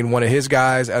between one of his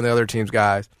guys and the other team's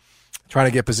guys, trying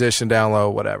to get position down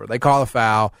low, whatever. They call a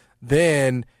foul.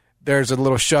 Then there's a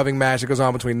little shoving match that goes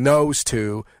on between those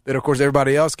two. Then, of course,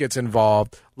 everybody else gets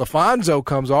involved. LaFonso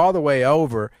comes all the way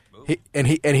over,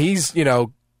 he's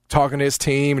talking to his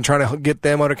team and trying to get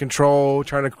them under control,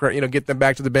 trying to get them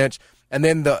back to the bench. And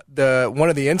then the one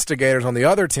of the instigators on the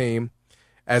other team,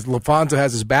 as LaFonso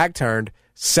has his back turned,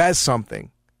 says something.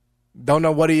 Don't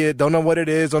know what it is. Don't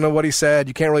know what he said.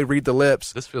 You can't really read the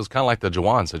lips. This feels kind of like the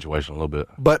Juwan situation a little bit.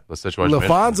 But the situation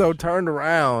LaFonso turned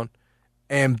around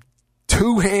and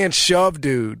 2-hand shove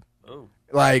dude,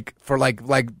 like wow,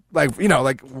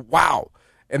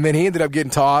 and then he ended up getting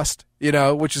tossed,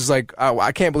 which is like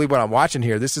I can't believe what I'm watching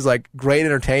here. This is like great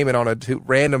entertainment on a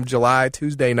random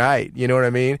Tuesday night. You know what I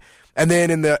mean? And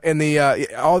then in the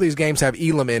all these games have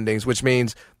Elam endings, which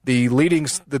means the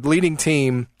leading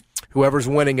team, whoever's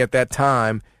winning at that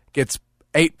time, gets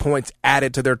 8 points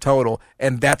added to their total,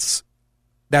 and that's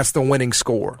the winning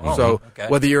score.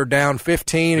 Whether you're down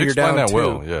 15 or you're down 2.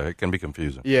 Well. Yeah, it can be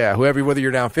confusing. Yeah, whether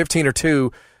you're down 15 or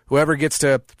 2, whoever gets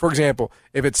to, for example,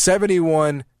 if it's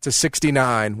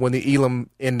 71-69 when the Elam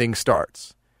ending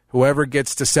starts, whoever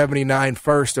gets to 79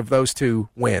 first of those 2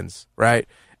 wins, right?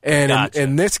 And gotcha.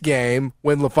 in this game,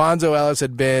 when LaFonso Ellis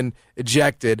had been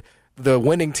ejected, the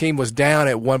winning team was down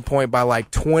at one point by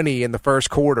like 20 in the first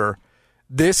quarter.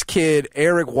 This kid,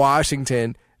 Eric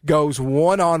Washington, goes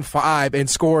 1-on-5 and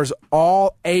scores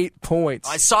all 8 points.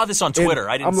 I saw this on Twitter.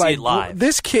 I didn't see it live.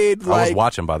 This kid, I was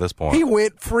watching by this point. He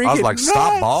went freaking I was like, nuts.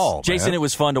 stop ball, Jason, man. It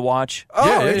was fun to watch.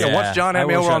 Yeah. Once John had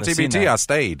me over on TBT, I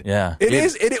stayed. Yeah. It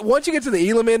is. Once you get to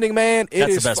the Elam ending, man,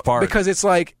 that's the best part. Because it's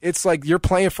like you're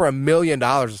playing for $1 million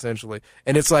essentially,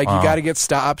 and it's like you got to get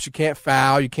stops. You can't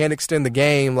foul. You can't extend the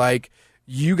game. Like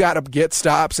you got to get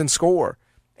stops and score,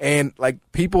 and like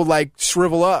people like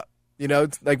shrivel up.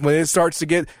 Like when it starts to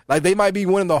get like they might be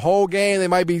winning the whole game, they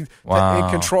might be in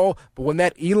control, but when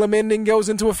that Elam ending goes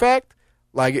into effect,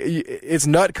 like it's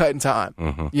nut cutting time.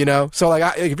 Mm-hmm. So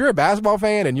like if you're a basketball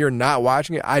fan and you're not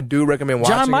watching it, I do recommend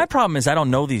watching. John, my it. problem is I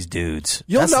don't know these dudes.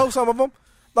 You'll know some of them.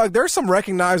 Like there's some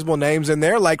recognizable names in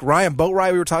there, like Ryan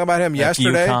Boatwright. We were talking about him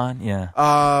yesterday. UConn,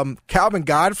 yeah. Calvin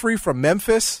Godfrey from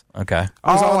Memphis. Okay.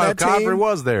 Godfrey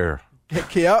was there.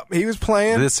 Yep, he was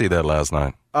playing. I did see that last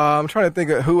night. I'm trying to think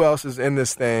of who else is in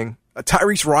this thing.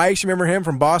 Tyrese Rice, you remember him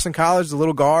from Boston College, the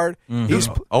little guard? Mm-hmm. He's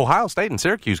Ohio State and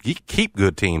Syracuse keep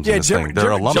good teams in this thing. They're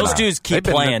alumni. Those dudes keep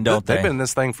playing, don't they? They've been in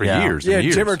this thing for years and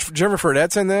years. Jimmer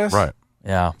Fredette's in this? Right.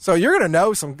 Yeah. So you're going to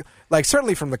know some. Like,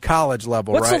 certainly from the college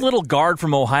level, What's right? the little guard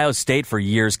from Ohio State for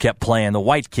years kept playing? The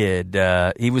white kid.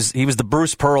 He was the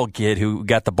Bruce Pearl kid who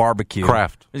got the barbecue.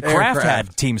 Kraft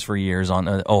had teams for years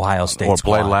on Ohio State or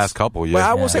squads. played last couple. Yeah. Well,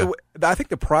 I will say, I think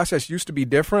the process used to be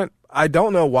different. I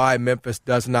don't know why Memphis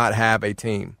does not have a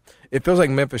team. It feels like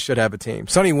Memphis should have a team.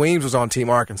 Sonny Weems was on Team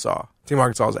Arkansas. Team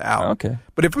Arkansas is out. Okay.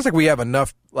 But it feels like we have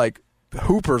enough like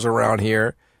hoopers around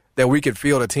here that we could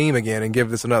field a team again and give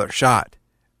this another shot.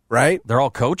 Right? They're all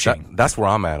coaching. That's where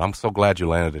I'm at. I'm so glad you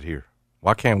landed it here.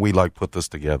 Why can't we put this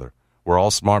together? We're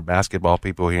all smart basketball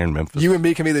people here in Memphis. You and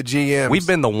me can be the GMs. We've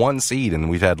been the 1 seed and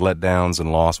we've had letdowns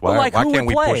and loss. Why can't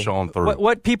we push on through?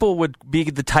 What people would be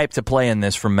the type to play in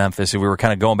this from Memphis if we were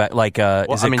kind of going back? Like, you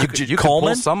could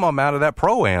pull some of them out of that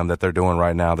Pro-Am that they're doing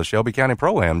right now, the Shelby County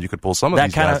Pro-Am. You could pull some of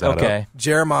these guys out of.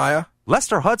 Jeremiah.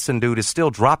 Lester Hudson, dude, is still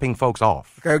dropping folks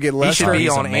off. Go get Lester. He should be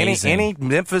on any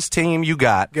Memphis team you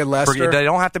got. Get Lester. They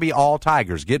don't have to be all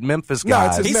Tigers. Get Memphis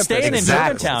guys. No, he's staying in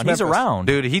Germantown. He's around.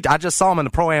 Dude, I just saw him in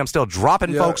the Pro-Am still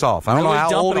dropping folks off. I don't know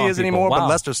how old he is anymore, but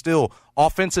Lester's still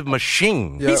offensive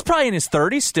machine. Yep. He's probably in his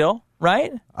 30s still,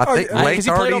 right? I think late 30s. Because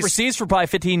he played overseas for probably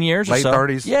 15 years or so. Late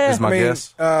 30s is my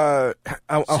guess. I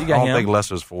don't think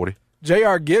Lester's 40.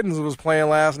 J.R. Giddens was playing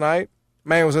last night.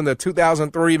 Man was in the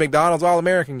 2003 McDonald's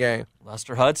All-American game.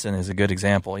 Lester Hudson is a good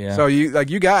example, yeah. So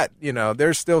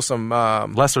there's still some.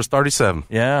 Lester's 37.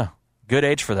 Yeah, good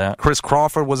age for that. Chris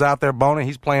Crawford was out there boning.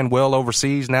 He's playing well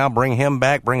overseas now. Bring him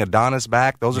back. Bring Adonis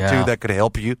back. Those are two that could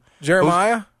help you.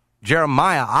 Jeremiah,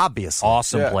 obviously,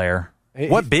 awesome player.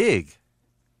 What big?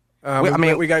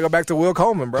 We got to go back to Will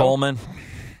Coleman, bro. Coleman.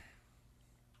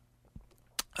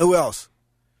 Who else?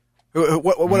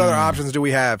 What other options do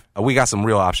we have? We got some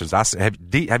real options. Have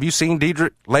you seen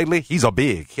Dedrick lately? He's a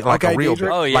big, like a real,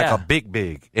 like a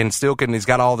big, and still he's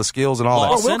got all the skills and all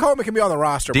that. Oh, Will Coleman can be on the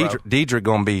roster, bro. Dedrick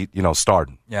gonna be,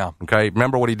 starting. Yeah. Okay.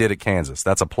 Remember what he did at Kansas?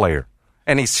 That's a player,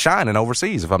 and he's shining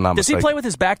overseas. If I'm not mistaken. Does he play with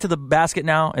his back to the basket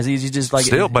now? Is he just like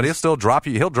but he'll still drop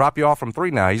you. He'll drop you off from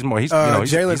three now. He's all over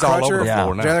the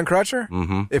floor now. Jalen Crutcher.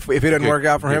 Mm-hmm. If it doesn't work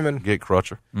out for him, and get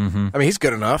Crutcher. Mm-hmm. I mean, he's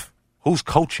good enough. Who's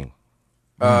coaching?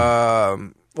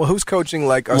 Who's coaching?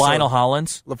 Like Lionel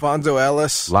Hollins, LaFonso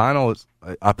Ellis. Lionel is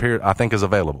up here. I think is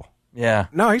available. Yeah.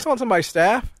 No, he's on somebody's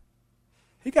staff.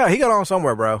 He got on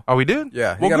somewhere, bro. Oh, he did.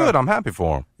 Yeah. Well, good. I'm happy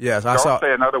for him. Yes, Don't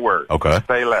say another word. Okay.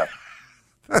 Stay left.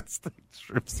 That's the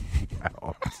trips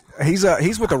out.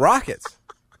 He's with the Rockets.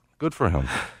 Good for him.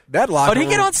 That locker did he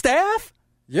get on staff?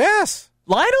 Yes.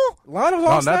 Lionel's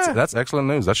on staff. That's excellent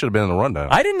news. That should have been in the rundown.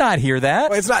 I did not hear that.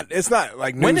 Well, it's not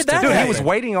like news. When did that happen? He was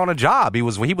waiting on a job. He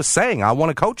was saying, I want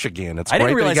to coach again. I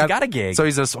didn't realize he got a gig. So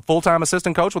he's a full-time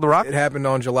assistant coach with the Rockets? It happened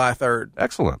on July 3rd.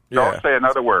 Excellent. Don't say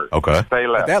another word. Okay. Stay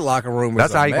left. That locker room was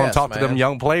That's how you're going to talk man. to them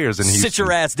young players in Houston. Sit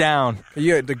your ass down.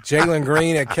 You had the Jalen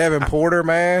Green and Kevin Porter,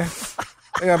 man.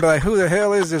 They're going to be like, who the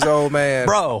hell is this old man?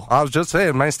 Bro. I was just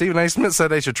saying, man, Stephen A. Smith said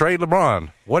they should trade LeBron.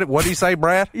 What did he say,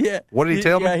 Brad? Yeah. What did he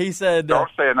tell me? Yeah, he said... Don't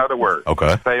say another word.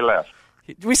 Okay. Stay left.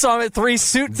 We saw him at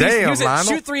Shoot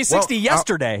 360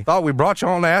 yesterday. I thought we brought you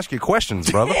on to ask you questions,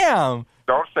 brother. Damn.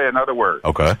 Don't say another word.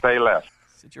 Okay. Stay left.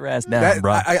 Sit your ass down,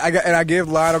 bro. I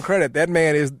give Lionel credit. That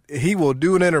man he will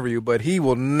do an interview, but he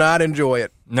will not enjoy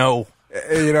it. No.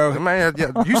 Man,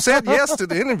 you said yes to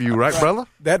the interview, right, brother?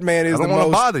 That man is I don't want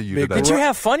to bother you today. Did you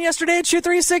have fun yesterday at Shoot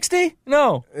 360?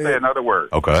 No. Say another word.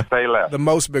 Okay. Stay left. The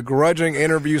most begrudging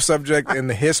interview subject in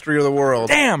the history of the world.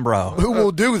 Damn, bro. Who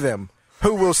will do them?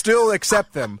 Who will still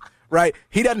accept them? Right?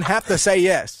 He doesn't have to say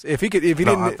yes. If he didn't.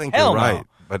 I think you're right.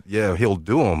 But yeah, he'll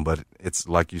do them. But it's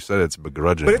like you said, it's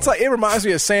begrudging. But it's like it reminds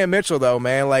me of Sam Mitchell, though,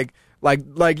 man. Like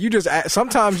you just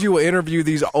sometimes you will interview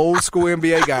these old school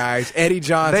NBA guys. Eddie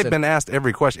Johnson. They've been asked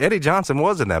every question. Eddie Johnson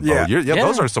was in that boat. Yeah.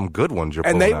 Those are some good ones.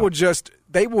 And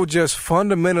they will just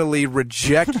fundamentally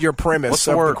reject your premise. What's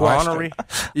of the word? The question. Honorary.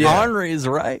 Yeah. Honorary is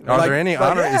right. Are there any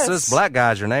honorary? Yes. It's just black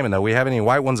guys you're naming though. We have any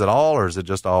white ones at all, or is it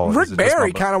just all? Rick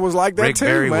Barry kind of was like that too.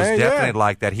 Rick Barry man. was definitely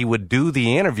like that. He would do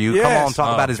the interview, Yes. come on,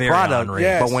 talk about his product.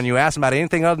 Yes. But when you asked him about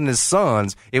anything other than his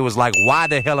sons, it was like, why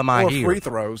the hell am I here? Free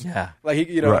throws. Yeah. Like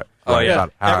Right. Oh yeah.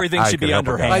 How Everything should be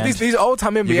underhand. Like these old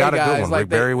time NBA You got a good guys, one. like Rick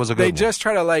Barry was a good they one. just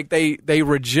try to they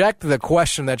reject the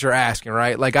question that you're asking,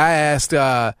 right? Like I asked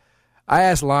Lionel.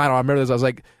 I remember this. I was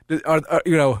like, I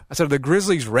said, are the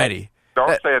Grizzlies ready?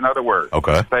 Don't say another word.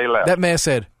 Okay. Stay left. That man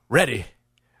said, ready.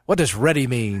 what does ready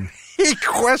mean? He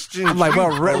questioned. I'm like,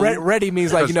 well, ready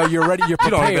means like, you're ready, you're prepared. You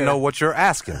don't even know what you're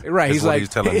asking. Right. He's like, he's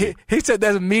telling me. He said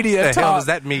that's media talk. The hell does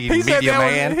that mean, media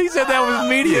man? He said that was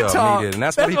media talk. Media. And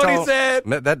that's what he said.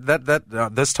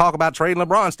 Let's talk about trading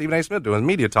LeBron. Stephen A. Smith doing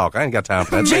media talk. I ain't got time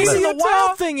for that. Jason, the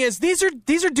wild thing is these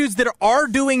are dudes that are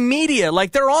doing media.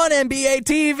 Like, they're on NBA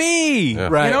TV. Yeah.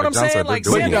 Right. You know what I'm saying? Like,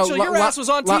 Sam Mitchell, your ass was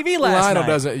on TV last night. Lionel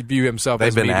doesn't view himself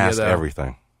as media, They've been asked though.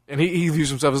 everything. And he views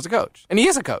himself as the coach. And he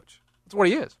is a coach. That's what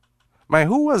he is. Man,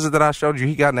 who was it that I showed you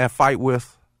he got in that fight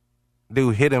with?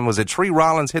 Dude hit him. Was it Tree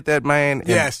Rollins hit that man?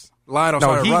 Yes. Lionel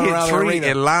started he running hit around Tree the arena.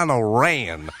 and Lionel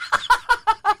ran.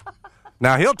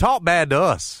 Now, he'll talk bad to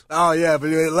us. Oh, yeah, but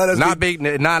let us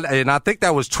and I think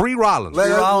that was Tree Rollins.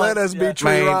 Let us be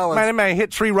Tree Rollins. Man, that man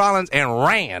hit Tree Rollins and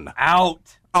ran. Out.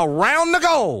 Around the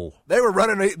goal. They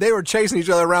were chasing each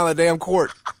other around the damn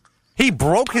court. He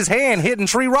broke his hand hitting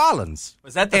Tree Rollins.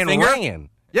 Was that the and finger? Ran.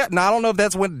 Yeah, no, I don't know if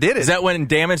that's what did it. Is that when it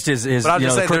damaged his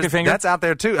the crooked finger? That's out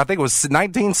there, too. I think it was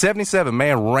 1977.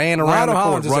 Man ran around Lionel the court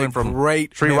Hollins is running a from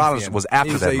great Tree Rollins was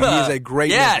after that. He is a great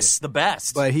yes, champion. the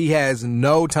best. But he has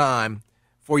no time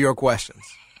for your questions.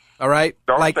 All right?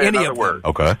 Don't like say any another of word. them.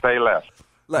 Okay. Say less.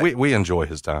 Like, we enjoy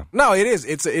his time. No, it is.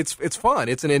 It's fun.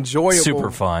 It's an enjoyable.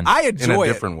 Super fun. I enjoy it. In a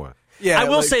different way. Yeah, I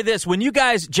will say this. When you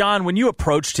guys, John, when you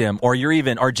approached him, or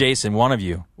Jason, one of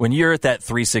you, when you're at that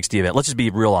 360 event, let's just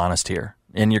be real honest here,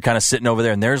 and you're kind of sitting over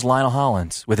there, and there's Lionel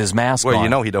Hollins with his mask on. Well, you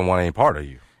know he don't want any part of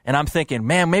you. And I'm thinking,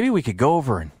 man, maybe we could go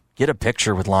over and get a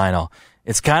picture with Lionel.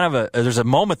 It's kind of there's a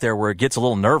moment there where it gets a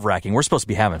little nerve-wracking. We're supposed to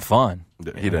be having fun.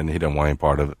 He doesn't want any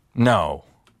part of it. No.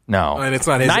 And it's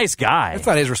not his nice guy. It's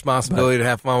not his responsibility to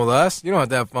have fun with us. You don't have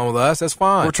to have fun with us. That's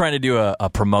fine. We're trying to do a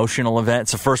promotional event.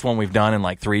 It's the first one we've done in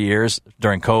like 3 years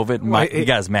during COVID. He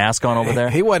got his mask on over there.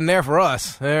 He wasn't there for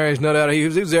us. There's no doubt. He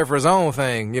was there for his own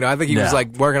thing. I think he was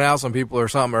like working out some people or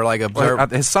something, or like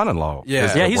observing. His son-in-law.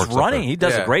 Yeah, he's running. He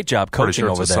does a great job coaching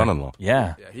over there. Son-in-law.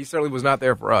 Yeah, he certainly was not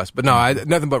there for us. But no,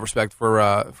 nothing but respect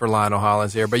for Lionel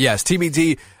Hollins here. But yes,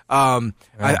 TBT.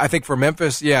 I think for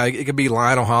Memphis, it could be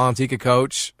Lionel Hollins. He could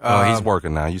coach. He's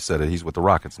working now. You said it. He's with the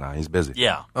Rockets now. He's busy.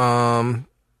 Yeah.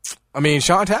 I mean,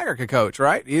 Sean Taggart could coach,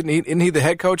 right? Isn't he the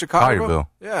head coach of Collierville?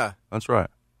 Yeah, that's right.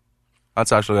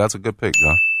 That's a good pick,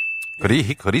 John.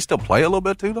 Could he still play a little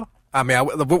bit too, though? I mean,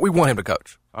 we want him to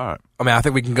coach. All right. I mean, I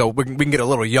think we can go. We can get a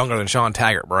little younger than Sean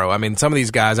Taggart, bro. I mean, some of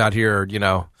these guys out here,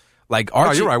 like Archie.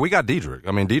 Oh, you're right. We got Diedrich.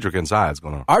 I mean, Diedrich inside's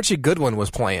going on. Archie Goodwin was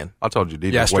playing. I told you,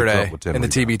 Diedrich yesterday up with 10 in the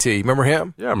TBT. Remember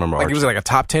him? Yeah, I remember. Like Archie. he was like a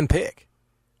top 10 pick.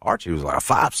 Archie was like a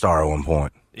 5-star at one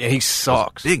point. Yeah, he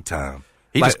sucks big time.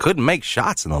 He just couldn't make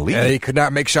shots in the league. Yeah, he could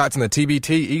not make shots in the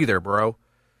TBT either, bro.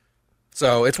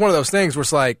 So it's one of those things where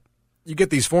it's like you get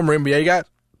these former NBA guys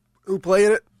who play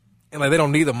in it, and like they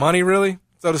don't need the money really,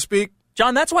 so to speak.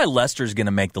 John, that's why Lester's going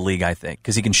to make the league, I think,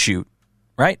 because he can shoot,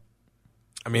 right?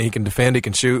 I mean, he can defend, he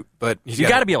can shoot, but you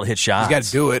got to be able to hit shots. He's got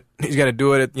to do it. He's got to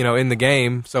do it, in the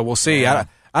game. So we'll see. Yeah.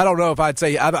 I don't know if I'd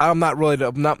say I'm not willing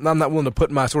to put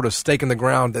my sort of stake in the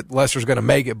ground that Lester's going to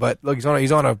make it. But look,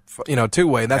 he's on a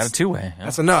two-way. That's a two-way. Yeah.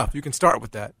 That's enough. You can start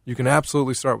with that. You can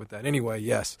absolutely start with that. Anyway,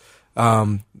 yes.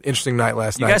 Interesting night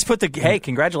last night. You guys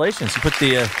congratulations! You put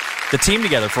the team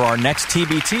together for our next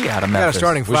TBT out of Memphis. We got a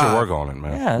starting five. We should work on it,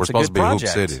 man. Yeah, we're supposed to be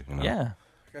project. Hoop City. Yeah.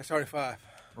 We got a starting five.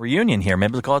 Reunion here.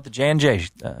 Maybe we'll call it the J&J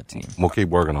team. We'll keep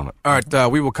working on it. All right,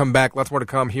 we will come back. Lots more to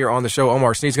come here on the show.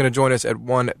 Omar Snead's going to join us at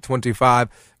 1:25.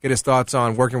 Get his thoughts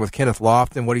on working with Kenneth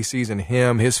Lofton, what he sees in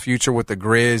him, his future with the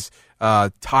Grizz,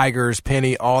 Tigers,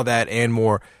 Penny, all that and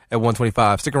more at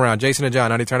 1:25. Stick around. Jason and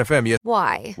John, 92.9 FM. Yes.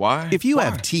 Why? If you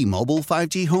have T-Mobile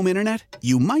 5G home internet,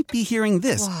 you might be hearing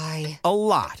this Why? a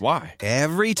lot. Why?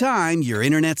 Every time your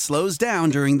internet slows down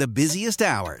during the busiest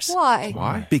hours.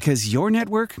 Why? Because your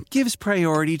network gives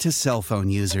priority to cell phone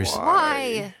users.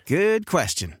 Why? Good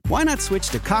question. Why not switch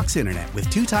to Cox Internet with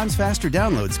 2 times faster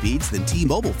download speeds than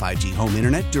T-Mobile 5G home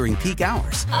internet during peak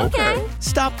hours? Okay.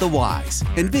 Stop the whys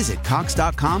and visit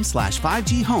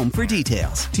cox.com/5G home for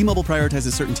details. T-Mobile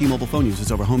prioritizes certain T-Mobile phone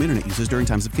users over home internet users during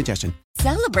times of congestion.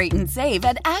 Celebrate and save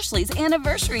at Ashley's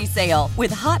Anniversary Sale.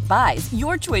 With Hot Buys,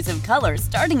 your choice of colors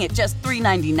starting at just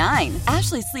 $3.99.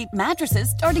 Ashley Sleep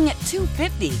mattresses starting at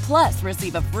 $2.50. Plus,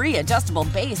 receive a free adjustable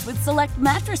base with select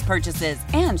mattress purchases.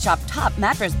 And shop top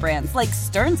mattress brands like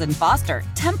Stearns & Foster,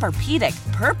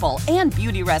 Tempur-Pedic, Purple, and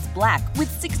Beautyrest Black with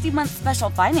 60-month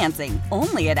special financing.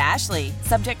 Only at Ashley.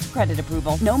 Subject to credit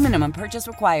approval. No minimum purchase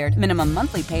required. Minimum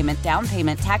monthly payment, down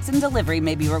payment, tax, and delivery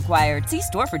may be required. See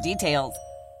store for details.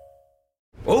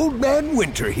 Old Man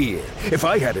Winter here. If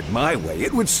I had it my way,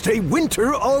 it would stay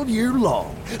winter all year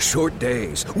long. Short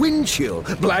days, wind chill,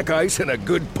 black ice, and a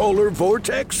good polar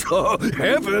vortex. Oh,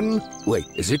 heaven. Wait,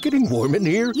 is it getting warm in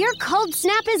here? Your cold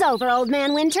snap is over, Old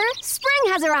Man Winter.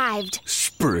 Spring has arrived.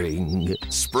 Spring.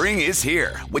 Spring is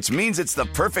here, which means it's the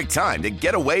perfect time to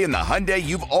get away in the Hyundai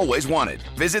you've always wanted.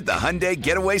 Visit the Hyundai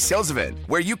Getaway Sales Event,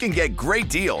 where you can get great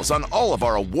deals on all of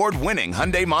our award-winning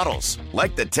Hyundai models,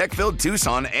 like the tech-filled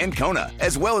Tucson and Kona,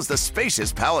 as well as the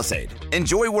spacious Palisade.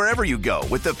 Enjoy wherever you go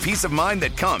with the peace of mind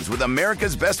that comes with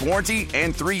America's best warranty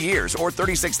and 3 years or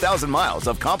 36,000 miles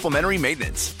of complimentary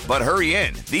maintenance. But hurry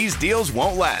in, these deals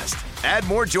won't last. Add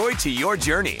more joy to your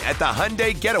journey at the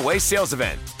Hyundai Getaway Sales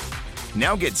Event.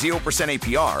 Now get 0%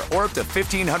 APR or up to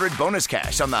 $1,500 bonus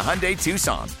cash on the Hyundai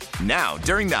Tucson. Now,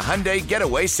 during the Hyundai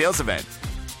Getaway Sales Event.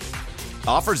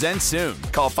 Offers end soon.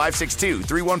 Call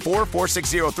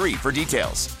 562-314-4603 for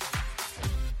details.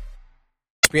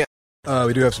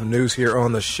 We do have some news here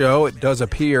on the show. It does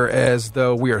appear as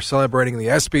though we are celebrating the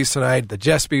ESPYs tonight. The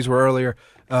JESPYs were earlier.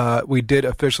 We did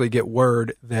officially get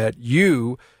word that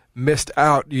you missed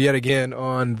out yet again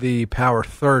on the Power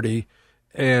 30,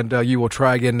 and you will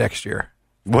try again next year.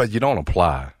 Well, you don't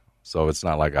apply, so it's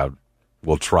not like I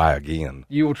will try again.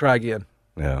 You will try again.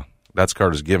 Yeah. That's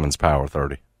Curtis Gibbons' Power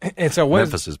 30. And so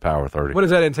Memphis' Power 30. What does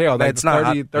that entail? Like it's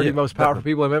 30 most powerful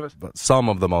people in Memphis? Some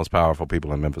of the most powerful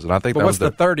people in Memphis. And I think but what's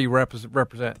the 30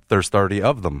 represent? There's 30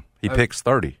 of them. He picks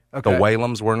 30. Okay. The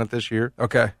Whalums weren't it this year.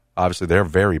 Okay. Obviously, they're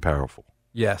very powerful.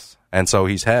 Yes. And so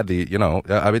he's had the,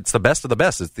 it's the best of the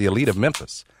best. It's the elite of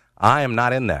Memphis. I am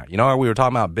not in that. You know, we were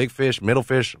talking about big fish, middle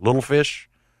fish, little fish.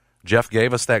 Jeff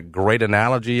gave us that great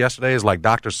analogy yesterday. It's like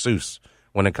Dr. Seuss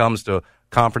when it comes to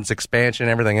conference expansion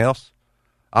and everything else.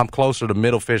 I'm closer to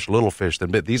middle fish, little fish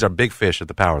than these are big fish at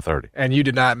the Power 30. And you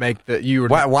did not make the you were.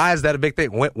 Why is that a big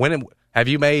thing? When have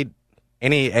you made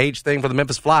any age thing for the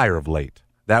Memphis Flyer of late?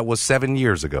 That was 7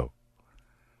 years ago.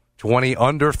 20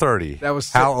 under 30. That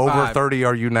was how over 30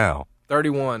 are you now?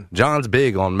 31. John's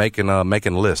big on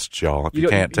making lists, y'all. If you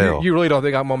can't tell, you really don't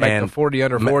think I'm gonna make the 40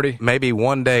 under 40? Maybe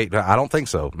one day. I don't think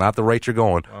so. Not the rate you're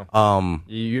going.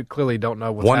 You clearly don't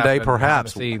know what's one happening day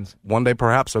perhaps. behind the scenes. One day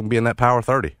perhaps I'm be in that Power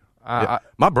 30.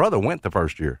 My brother went the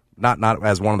first year, not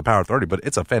as one of the Power 30, but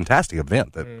it's a fantastic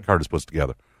event that Curtis puts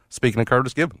together. Speaking of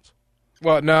Curtis Gibbons.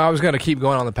 Well, no, I was going to keep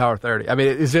going on the Power 30. I mean,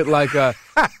 is it like I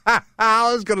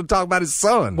was going to talk about his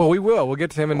son. Well, we will. We'll get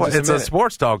to him in just a minute. It's a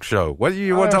sports talk show. What do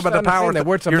you want to talk about the Power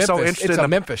 30? You're so interested in the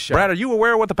Memphis show. Brad, are you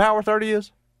aware of what the Power 30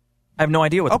 is? I have no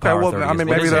idea what the Power 30 is. I mean,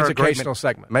 maybe they're educational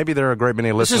segment. Maybe there are a great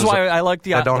many listeners. This is why I like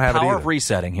the power of it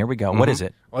resetting. Here we go. Mm-hmm. What is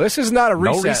it? Well, this is not a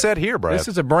reset. No reset here, Brad. This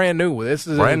is a brand new one. This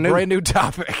is a brand new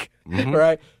topic,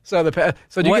 right? So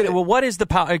what is the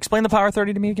power? Explain the Power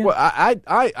 30 to me again. Well,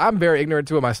 I'm very ignorant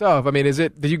to it myself. I mean, do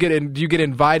you get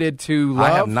invited to Love? I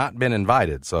have not been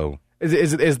invited, so.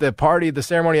 Is the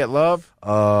ceremony at Love?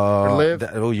 Or Live?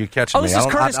 You're catching me. This is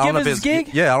Curtis Gibbons'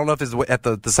 gig? Yeah, I don't know if it's at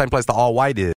the same place the All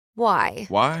White is. Why?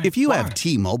 If you have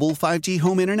T-Mobile 5G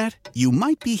home internet, you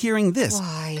might be hearing this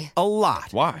a lot.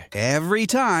 Why? Every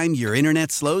time your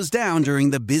internet slows down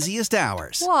during the busiest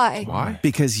hours. Why?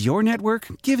 Because your network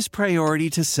gives priority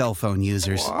to cell phone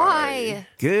users. Why?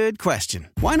 Good question.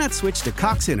 Why not switch to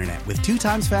Cox Internet with 2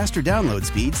 times faster download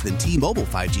speeds than T-Mobile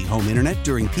 5G home internet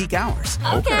during peak hours?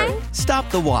 Okay. Stop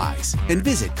the whys and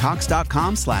visit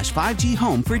cox.com/5G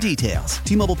home for details.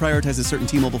 T-Mobile prioritizes certain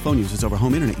T-Mobile phone users over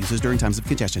home internet users during times of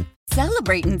congestion.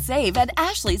 Celebrate and save at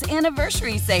Ashley's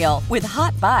Anniversary Sale. With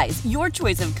Hot Buys, your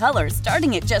choice of colors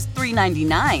starting at just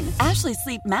 $3.99. Ashley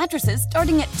Sleep mattresses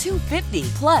starting at $2.50.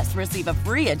 Plus, receive a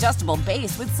free adjustable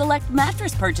base with select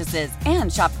mattress purchases.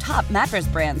 And shop top mattress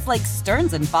brands like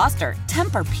Stearns & Foster,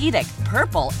 Tempur-Pedic,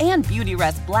 Purple, and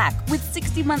Beautyrest Black with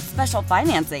 60-month special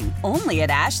financing. Only at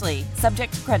Ashley.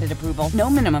 Subject to credit approval. No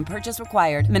minimum purchase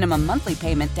required. Minimum monthly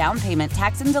payment, down payment,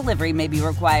 tax, and delivery may be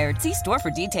required. See store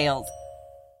for details.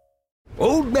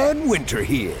 Old Man Winter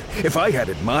here. If I had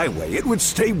it my way, it would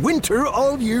stay winter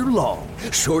all year long.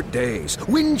 Short days,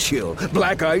 wind chill,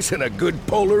 black ice, and a good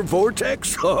polar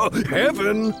vortex. Oh,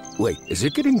 heaven. Wait, is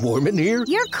it getting warm in here?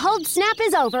 Your cold snap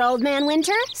is over, Old Man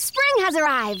Winter. Spring has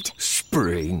arrived.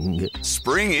 Spring.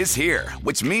 Spring is here,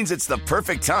 which means it's the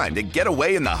perfect time to get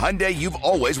away in the Hyundai you've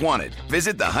always wanted.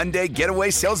 Visit the Hyundai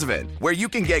Getaway Sales Event, where you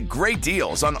can get great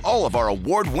deals on all of our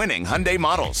award-winning Hyundai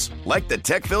models, like the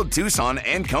tech-filled Tucson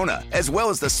and Kona, as well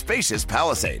as the spacious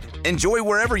Palisade. Enjoy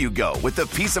wherever you go with the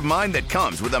peace of mind that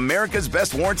comes with America's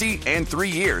best warranty and 3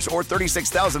 years or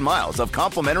 36,000 miles of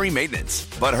complimentary maintenance.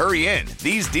 But hurry in,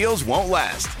 these deals won't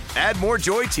last. Add more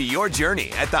joy to your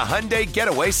journey at the Hyundai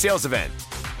Getaway Sales Event.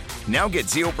 Now get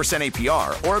 0% APR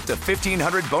or up to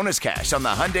 $1,500 bonus cash on the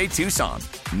Hyundai Tucson.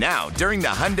 Now, during the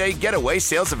Hyundai Getaway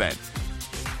Sales Event.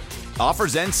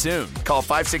 Offers end soon. Call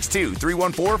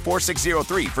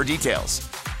 562-314-4603 for details.